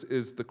Jesus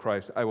is the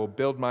Christ, I will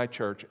build my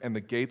church, and the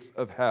gates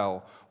of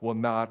hell will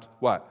not,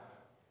 what?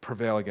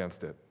 Prevail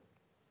against it.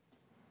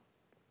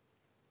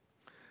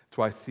 That's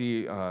why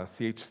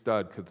C.H.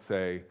 Studd could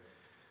say,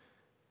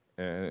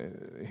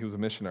 he was a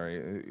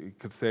missionary, he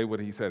could say what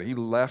he said. He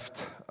left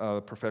a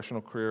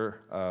professional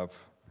career of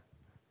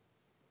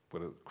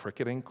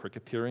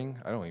cricketeering?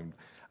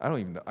 I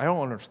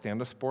don't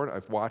understand the sport.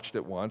 I've watched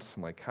it once.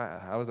 I'm like,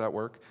 how does that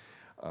work?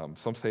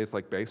 Some say it's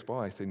like baseball.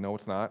 I say, no,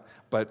 it's not.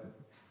 But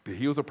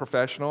he was a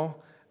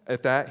professional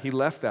at that. He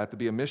left that to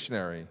be a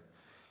missionary.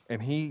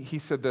 And he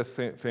said this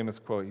famous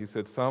quote. He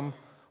said, some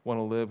want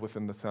to live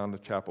within the sound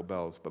of chapel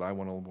bells, but I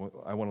want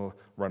to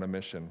run a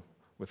mission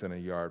within a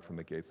yard from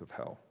the gates of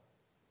hell.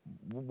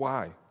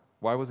 Why?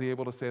 Why was he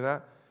able to say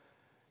that?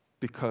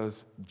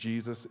 Because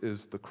Jesus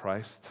is the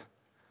Christ.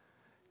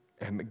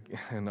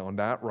 And on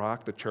that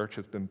rock, the church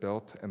has been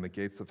built, and the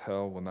gates of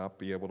hell will not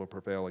be able to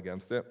prevail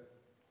against it.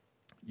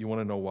 You want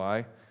to know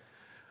why?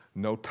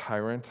 No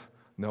tyrant,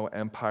 no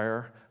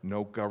empire,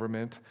 no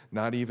government,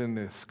 not even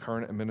this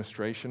current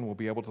administration will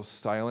be able to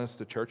silence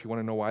the church. You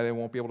want to know why they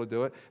won't be able to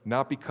do it?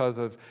 Not because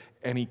of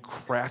any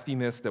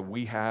craftiness that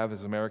we have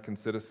as American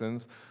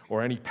citizens,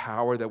 or any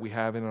power that we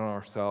have in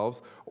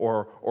ourselves,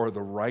 or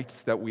the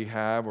rights that we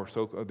have, or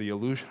the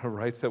illusion of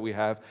rights that we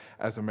have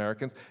as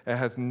Americans. It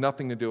has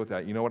nothing to do with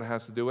that. You know what it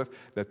has to do with?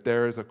 That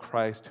there is a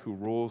Christ who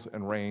rules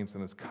and reigns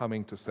and is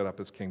coming to set up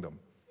his kingdom.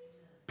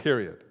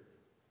 Period.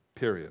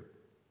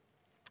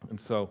 And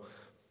so,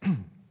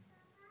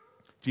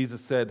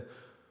 Jesus said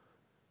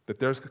that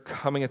there's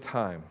coming a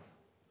time,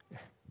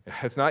 it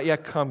has not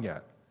yet come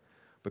yet,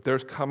 but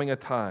there's coming a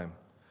time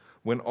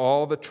when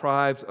all the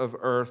tribes of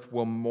earth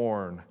will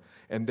mourn,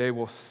 and they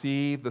will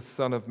see the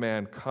Son of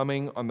Man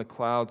coming on the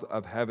clouds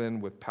of heaven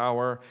with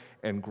power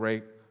and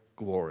great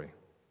glory.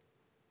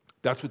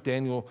 That's what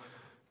Daniel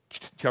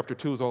chapter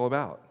 2 is all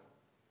about.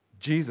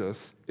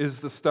 Jesus is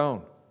the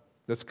stone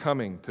that's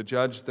coming to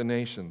judge the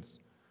nations.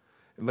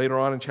 And later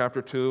on in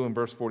chapter 2, in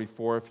verse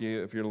 44,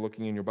 if you're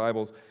looking in your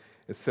Bibles,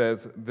 it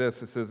says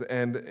this, it says,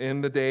 and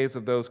in the days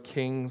of those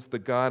kings, the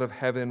God of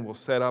heaven will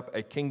set up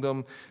a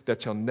kingdom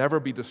that shall never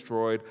be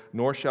destroyed,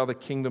 nor shall the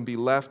kingdom be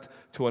left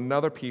to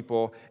another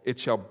people. It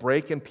shall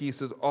break in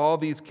pieces all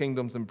these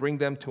kingdoms and bring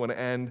them to an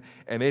end,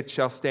 and it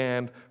shall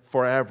stand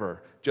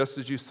forever. Just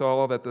as you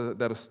saw that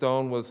a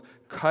stone was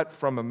cut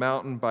from a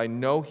mountain by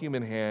no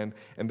human hand,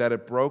 and that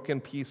it broke in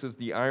pieces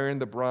the iron,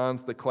 the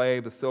bronze, the clay,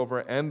 the silver,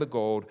 and the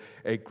gold,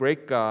 a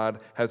great God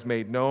has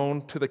made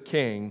known to the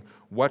king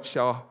what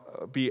shall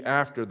be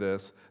after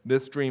this.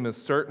 This dream is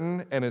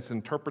certain, and its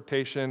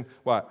interpretation,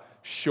 what?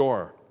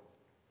 Sure.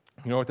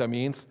 You know what that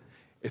means?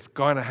 It's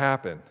going to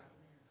happen.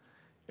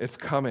 It's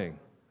coming.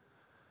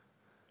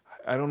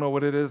 I don't know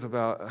what it is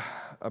about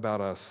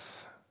us.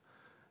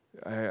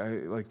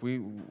 I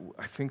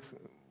think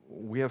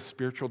we have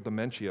spiritual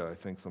dementia, I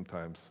think,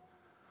 sometimes,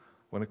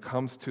 when it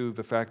comes to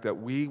the fact that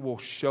we will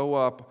show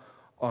up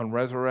on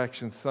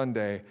Resurrection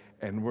Sunday,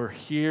 and we're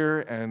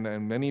here, and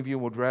many of you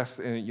will dress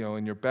in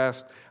your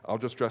best. I'll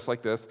just dress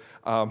like this.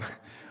 But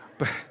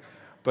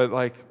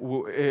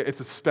it's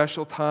a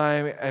special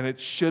time, and it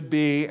should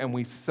be, and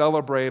we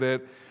celebrate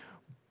it.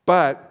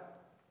 But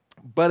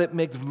it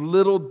makes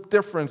little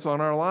difference on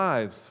our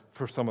lives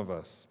for some of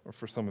us, or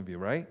for some of you,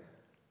 right?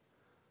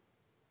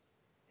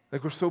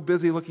 Like, we're so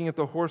busy looking at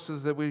the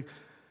horses that we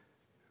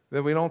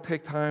don't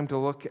take time to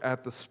look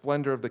at the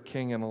splendor of the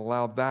King and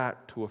allow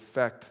that to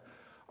affect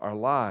our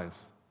lives,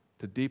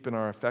 to deepen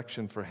our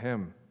affection for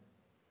Him.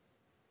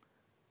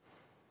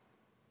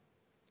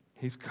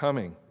 He's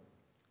coming.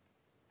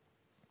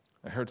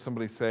 I heard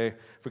somebody say,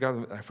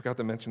 I forgot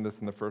to mention this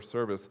in the first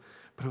service,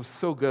 but it was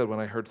so good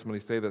when I heard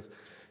somebody say this.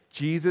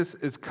 Jesus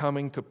is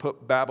coming to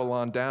put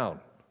Babylon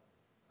down.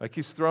 Like,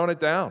 He's throwing it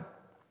down.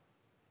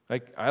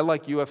 Like, I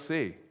like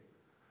UFC.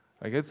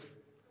 Like, it's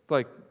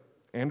like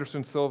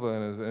Anderson Silva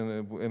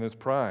in his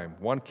prime.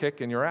 One kick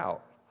and you're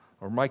out.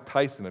 Or Mike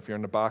Tyson if you're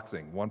into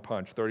boxing. One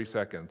punch, 30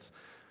 seconds.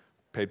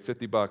 Paid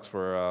 $50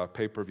 for a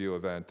pay-per-view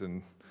event,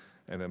 and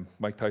then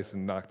Mike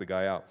Tyson knocked the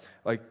guy out.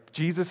 Like,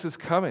 Jesus is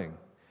coming.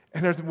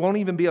 And there won't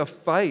even be a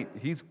fight.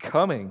 He's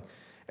coming.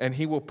 And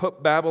He will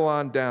put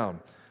Babylon down.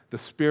 The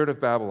spirit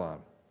of Babylon.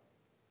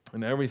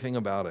 And everything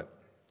about it.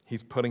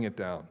 He's putting it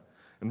down.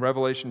 In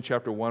Revelation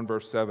chapter 1,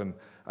 verse 7,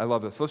 I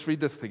love this. Let's read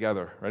this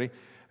together. Ready?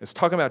 It's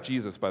talking about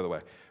Jesus, by the way.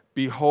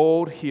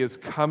 Behold, He is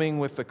coming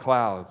with the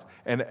clouds,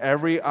 and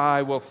every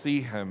eye will see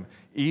Him,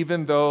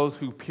 even those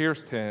who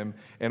pierced Him,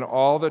 and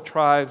all the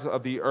tribes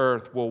of the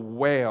earth will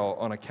wail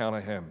on account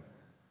of Him.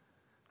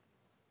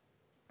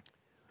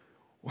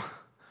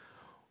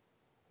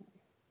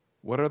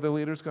 What are the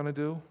leaders going to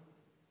do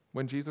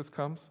when Jesus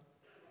comes?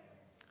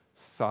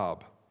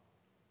 Sob.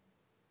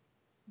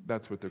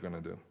 That's what they're going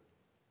to do.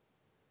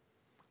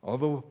 All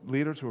the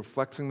leaders who are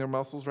flexing their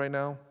muscles right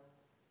now,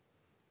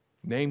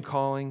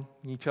 name-calling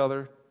each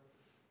other.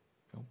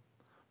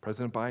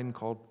 President Biden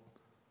called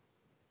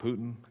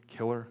Putin a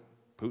killer.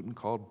 Putin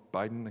called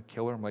Biden a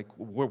killer. I'm like,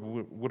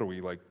 what are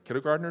we, like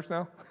kindergartners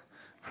now?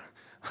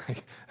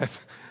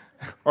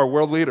 Our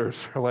world leaders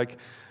are like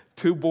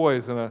two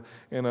boys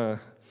in a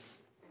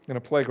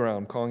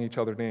playground calling each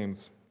other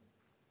names.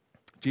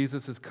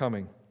 Jesus is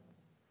coming,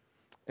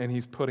 and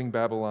He's putting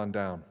Babylon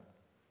down.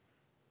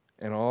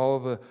 And all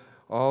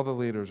the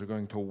leaders are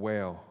going to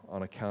wail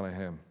on account of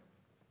Him.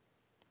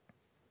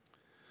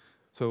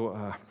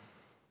 So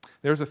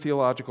there's a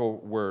theological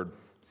word.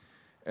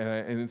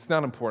 and it's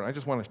not important. I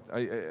just want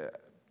to.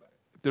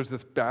 There's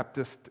this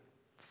Baptist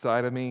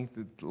side of me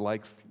that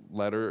likes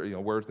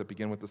words that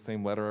begin with the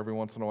same letter every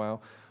once in a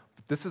while.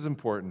 But this is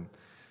important.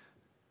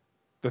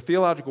 The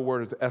theological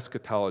word is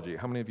eschatology.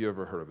 How many of you have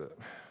ever heard of it?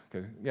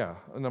 Okay, yeah,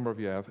 a number of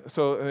you have.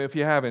 So if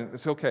you haven't,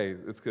 it's okay.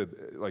 It's good.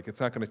 Like, it's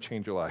not going to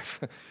change your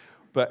life.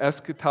 But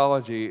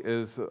eschatology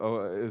is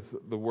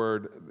the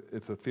word.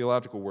 It's a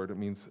theological word. It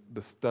means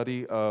the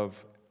study of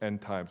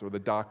end times, or the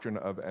doctrine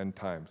of end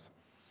times.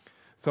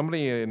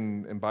 Somebody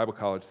in Bible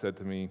college said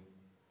to me,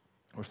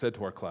 or said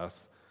to our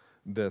class,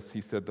 this.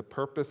 He said, the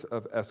purpose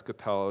of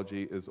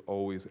eschatology is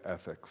always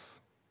ethics.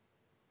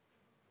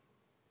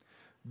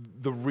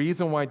 The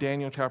reason why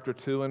Daniel chapter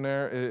 2 in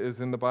there is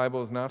in the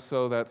Bible is not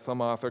so that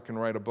some author can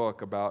write a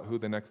book about who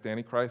the next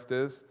Antichrist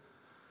is.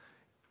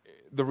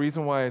 The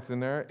reason why it's in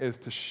there is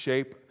to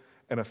shape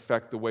and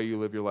affect the way you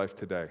live your life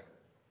today.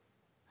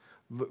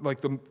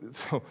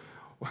 So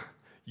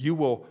you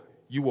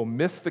will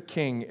miss the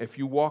king if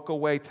you walk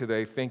away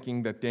today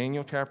thinking that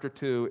Daniel chapter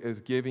 2 is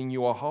giving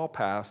you a hall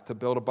pass to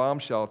build a bomb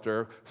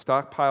shelter,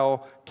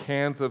 stockpile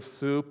cans of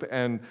soup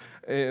and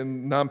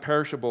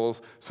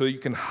non-perishables so you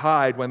can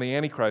hide when the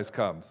Antichrist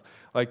comes.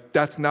 Like,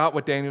 that's not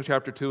what Daniel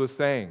chapter 2 is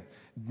saying.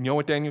 You know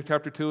what Daniel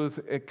chapter 2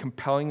 is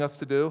compelling us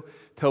to do?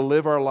 To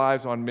live our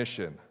lives on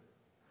mission.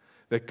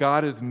 That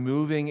God is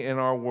moving in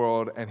our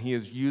world, and He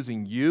is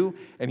using you,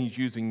 and He's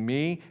using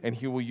me, and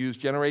He will use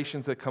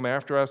generations that come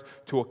after us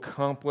to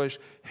accomplish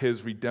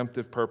His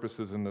redemptive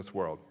purposes in this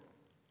world.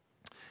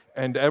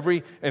 And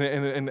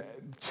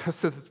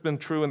just as it's been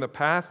true in the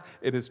past,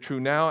 it is true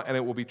now, and it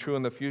will be true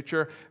in the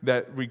future,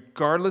 that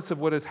regardless of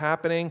what is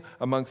happening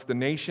amongst the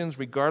nations,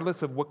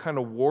 regardless of what kind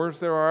of wars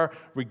there are,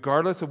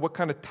 regardless of what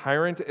kind of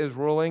tyrant is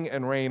ruling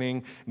and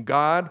reigning,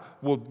 God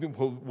will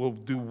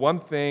do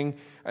one thing,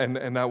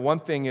 and that one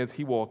thing is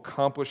He will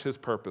accomplish His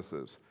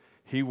purposes.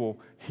 He will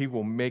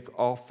make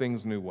all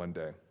things new one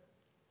day.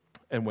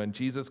 And when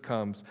Jesus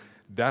comes,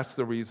 that's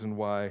the reason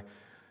why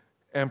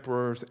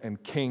emperors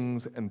and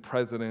kings and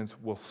presidents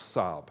will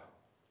sob.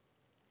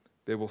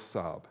 They will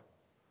sob.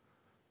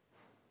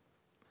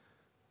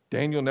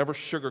 Daniel never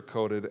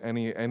sugarcoated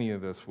any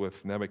of this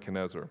with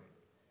Nebuchadnezzar.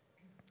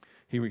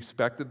 He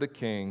respected the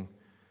king,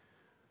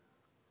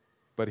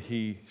 but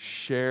he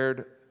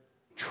shared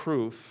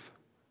truth,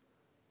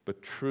 but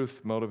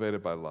truth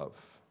motivated by love.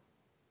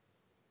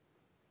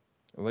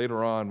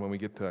 Later on, when we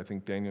get to, I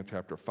think, Daniel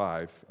chapter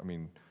 5,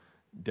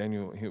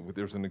 Daniel,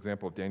 there's an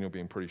example of Daniel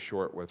being pretty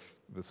short with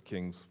this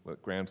king's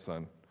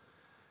grandson,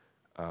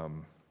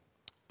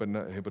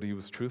 but he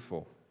was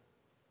truthful,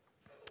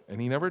 and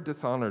he never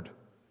dishonored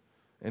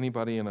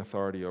anybody in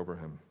authority over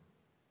him.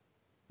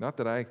 Not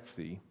that I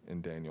see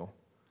in Daniel.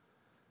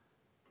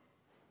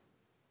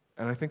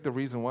 And I think the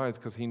reason why is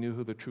because he knew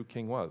who the true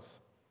king was.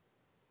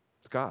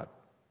 It's God,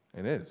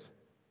 and is.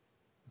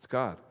 It's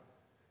God,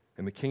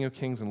 and the King of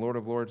Kings and Lord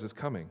of Lords is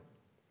coming.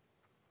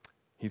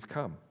 He's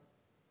come.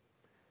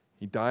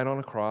 He died on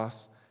a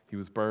cross. He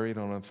was buried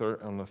on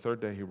the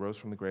third day. He rose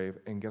from the grave.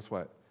 And guess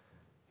what?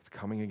 He's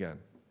coming again.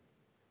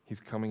 He's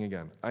coming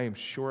again. I am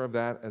sure of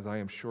that, as I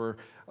am sure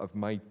of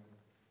my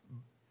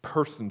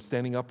person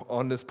standing up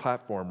on this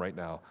platform right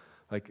now.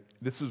 Like,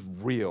 this is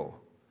real.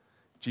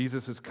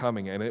 Jesus is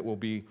coming, and it will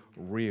be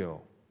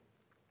real.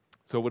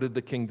 So what did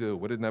the king do?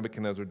 What did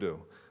Nebuchadnezzar do?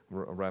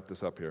 I'll wrap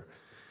this up here.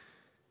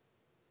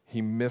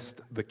 He missed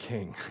the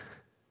king.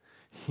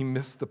 He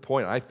missed the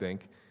point, I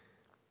think.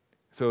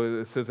 So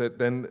it says that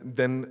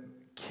then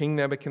King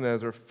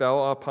Nebuchadnezzar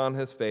fell upon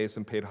his face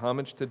and paid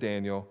homage to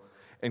Daniel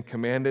and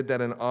commanded that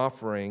an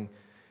offering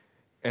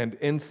and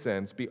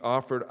incense be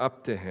offered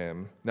up to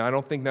him. Now, I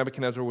don't think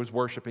Nebuchadnezzar was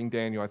worshiping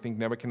Daniel. I think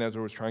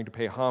Nebuchadnezzar was trying to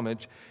pay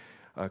homage,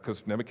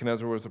 because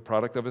Nebuchadnezzar was a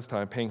product of his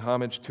time, paying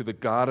homage to the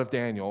God of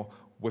Daniel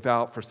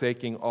without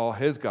forsaking all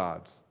his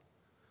gods.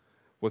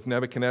 Was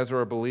Nebuchadnezzar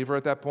a believer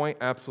at that point?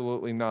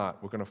 Absolutely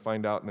not. We're going to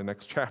find out in the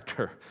next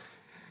chapter.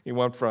 He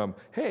went from,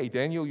 hey,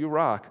 Daniel, you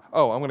rock.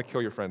 Oh, I'm going to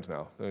kill your friends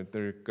now.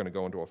 They're going to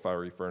go into a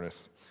fiery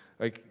furnace.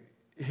 Like,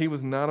 he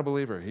was not a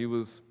believer. He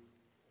was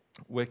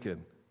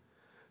wicked.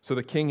 So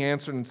the king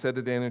answered and said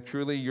to Daniel,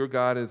 truly your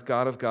God is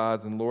God of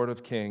gods and Lord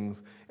of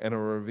kings and a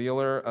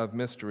revealer of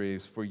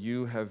mysteries, for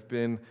you have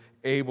been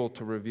able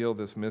to reveal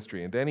this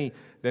mystery. And then he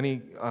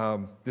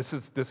this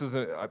is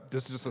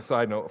just a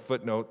side note, a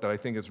footnote that I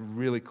think is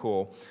really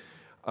cool.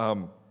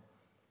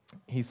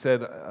 He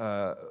said,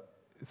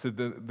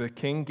 the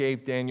king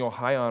gave Daniel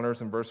high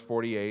honors in verse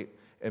 48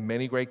 and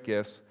many great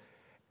gifts,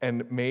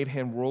 and made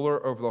him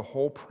ruler over the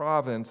whole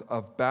province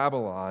of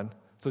Babylon.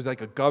 So he's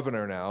like a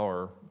governor now,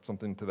 or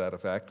something to that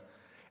effect,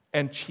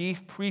 and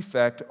chief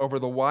prefect over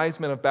the wise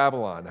men of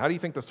Babylon. How do you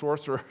think the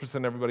sorcerers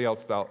and everybody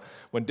else felt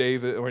when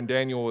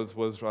Daniel was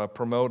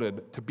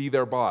promoted to be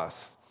their boss?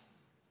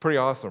 Pretty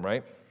awesome,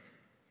 right?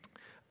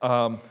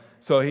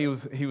 So he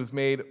was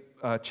made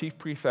chief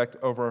prefect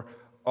over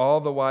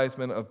all the wise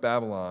men of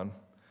Babylon,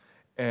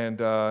 and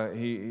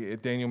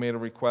Daniel made a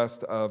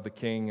request of the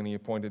king, and he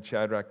appointed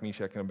Shadrach,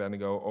 Meshach, and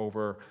Abednego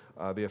over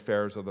the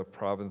affairs of the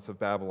province of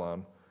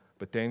Babylon.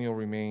 but Daniel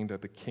remained at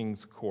the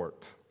king's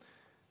court.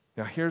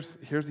 Now here's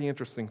the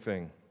interesting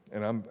thing,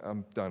 and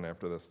I'm done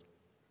after this.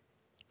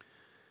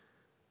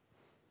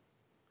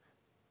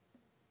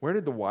 Where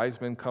did the wise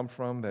men come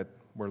from that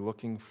were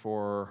looking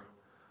for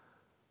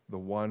the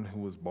one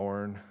who was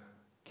born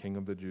King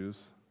of the Jews?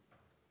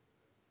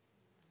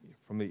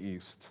 From the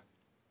east.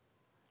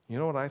 You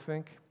know what I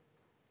think?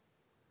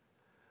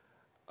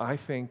 I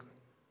think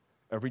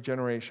every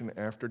generation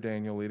after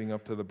Daniel, leading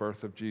up to the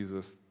birth of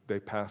Jesus, they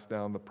passed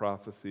down the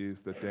prophecies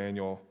that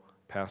Daniel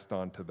passed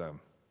on to them.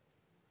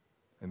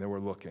 And they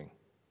were looking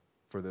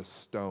for this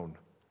stone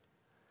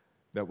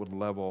that would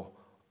level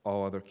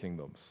all other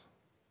kingdoms.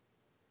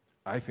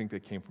 I think they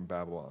came from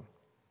Babylon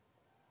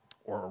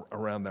or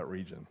around that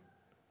region.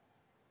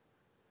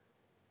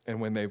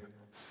 And when they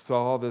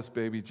saw this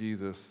baby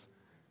Jesus,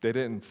 they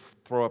didn't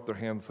throw up their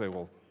hands and say,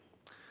 well,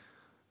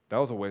 that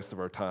was a waste of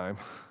our time.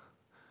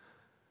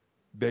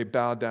 They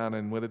bowed down,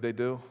 and what did they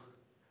do?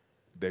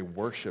 They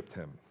worshiped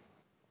him.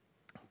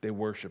 They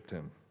worshiped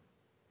him.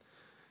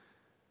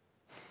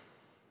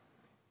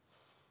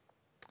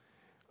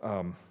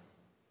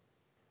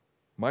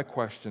 My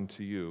question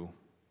to you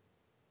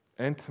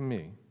and to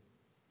me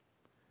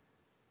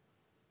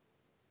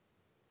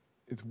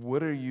is,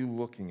 what are you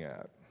looking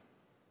at?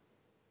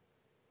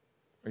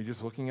 Are you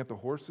just looking at the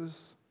horses?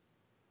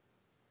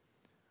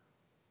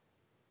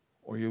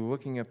 Or are you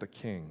looking at the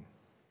king?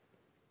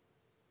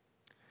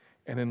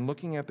 And in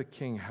looking at the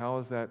king, how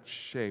has that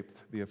shaped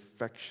the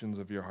affections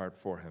of your heart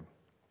for him?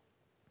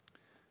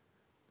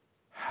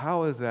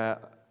 How is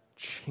that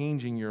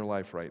changing your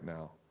life right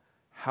now?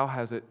 How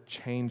has it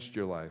changed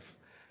your life?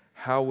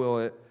 How will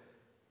it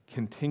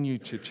continue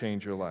to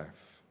change your life?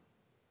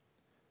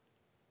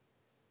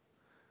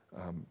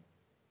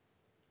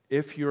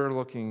 If you're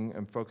looking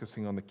and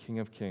focusing on the King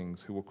of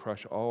Kings, who will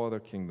crush all other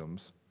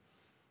kingdoms,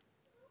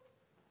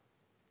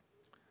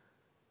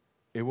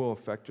 it will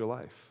affect your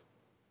life.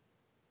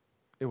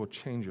 It will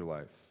change your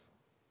life.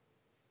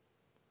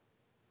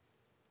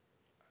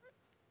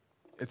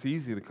 It's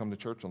easy to come to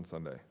church on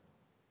Sunday.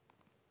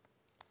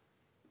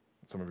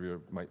 Some of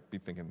you might be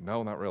thinking,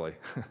 no, not really.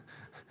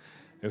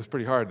 It was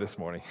pretty hard this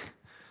morning.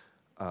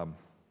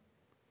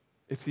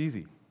 It's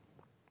easy.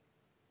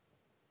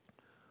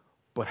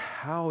 But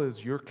how is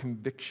your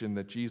conviction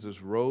that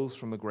Jesus rose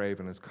from the grave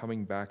and is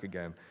coming back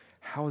again,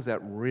 how is that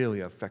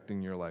really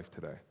affecting your life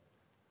today?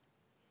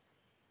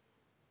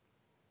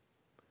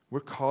 We're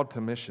called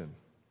to mission.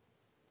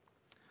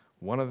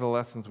 One of the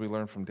lessons we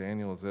learned from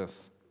Daniel is this: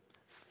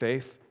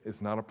 faith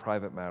is not a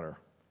private matter,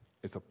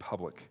 it's a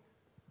public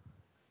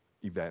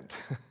event.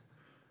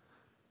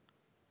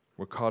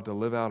 We're called to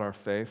live out our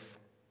faith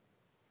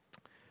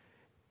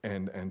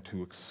and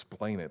to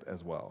explain it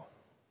as well.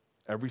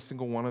 Every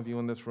single one of you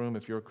in this room,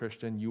 if you're a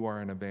Christian, you are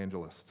an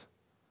evangelist.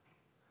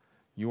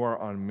 You are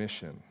on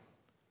mission.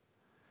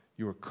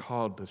 You are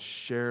called to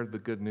share the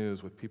good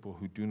news with people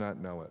who do not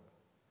know it.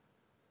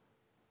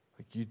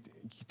 Like you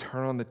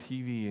turn on the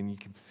TV and you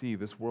can see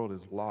this world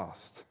is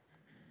lost.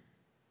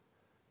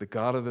 The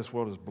God of this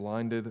world has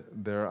blinded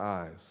their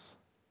eyes.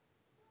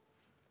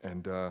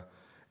 And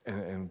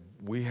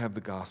we have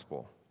the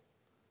gospel.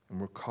 And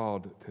we're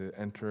called to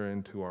enter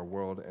into our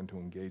world and to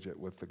engage it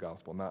with the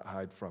gospel, not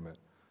hide from it.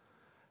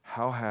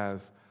 How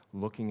is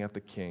looking at the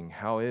King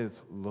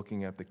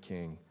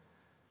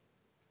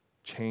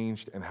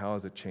changed, and how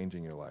is it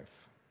changing your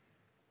life?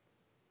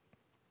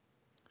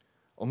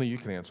 Only you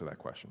can answer that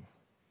question.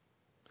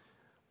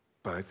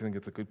 But I think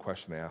it's a good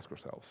question to ask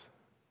ourselves.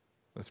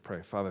 Let's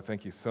pray. Father,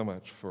 thank you so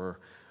much for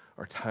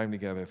our time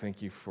together.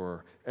 Thank you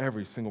for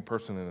every single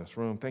person in this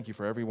room. Thank you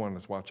for everyone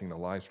that's watching the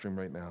live stream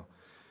right now.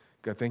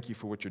 God, thank you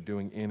for what you're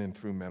doing in and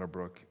through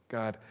Meadowbrook.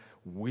 God,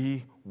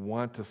 we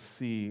want to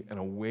see an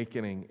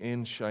awakening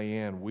in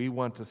Cheyenne. We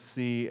want to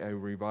see a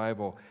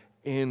revival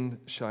in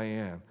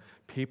Cheyenne.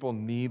 People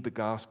need the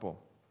gospel.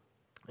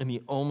 And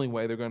the only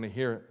way they're going to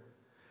hear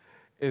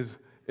it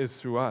is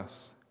through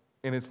us.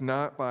 And it's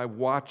not by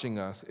watching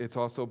us, it's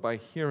also by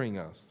hearing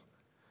us.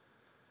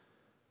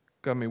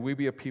 God, may we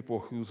be a people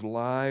whose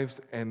lives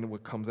and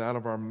what comes out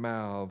of our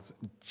mouths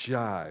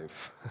jive,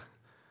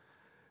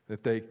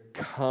 that they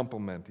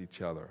complement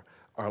each other.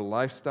 Our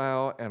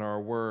lifestyle and our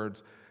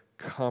words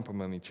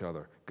complement each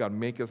other. God,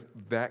 make us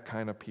that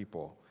kind of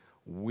people.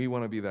 We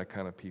want to be that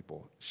kind of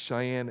people.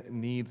 Cheyenne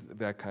needs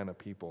that kind of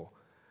people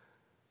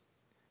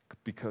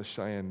because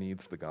Cheyenne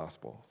needs the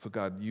gospel. So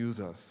God,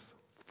 use us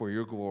for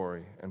your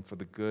glory and for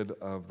the good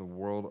of the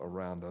world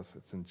around us.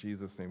 It's in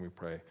Jesus' name we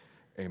pray.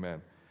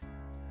 Amen.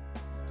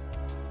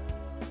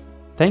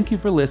 Thank you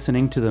for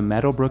listening to the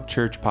Meadowbrook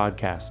Church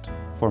podcast.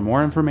 For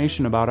more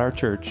information about our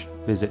church,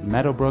 visit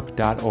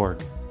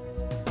meadowbrook.org.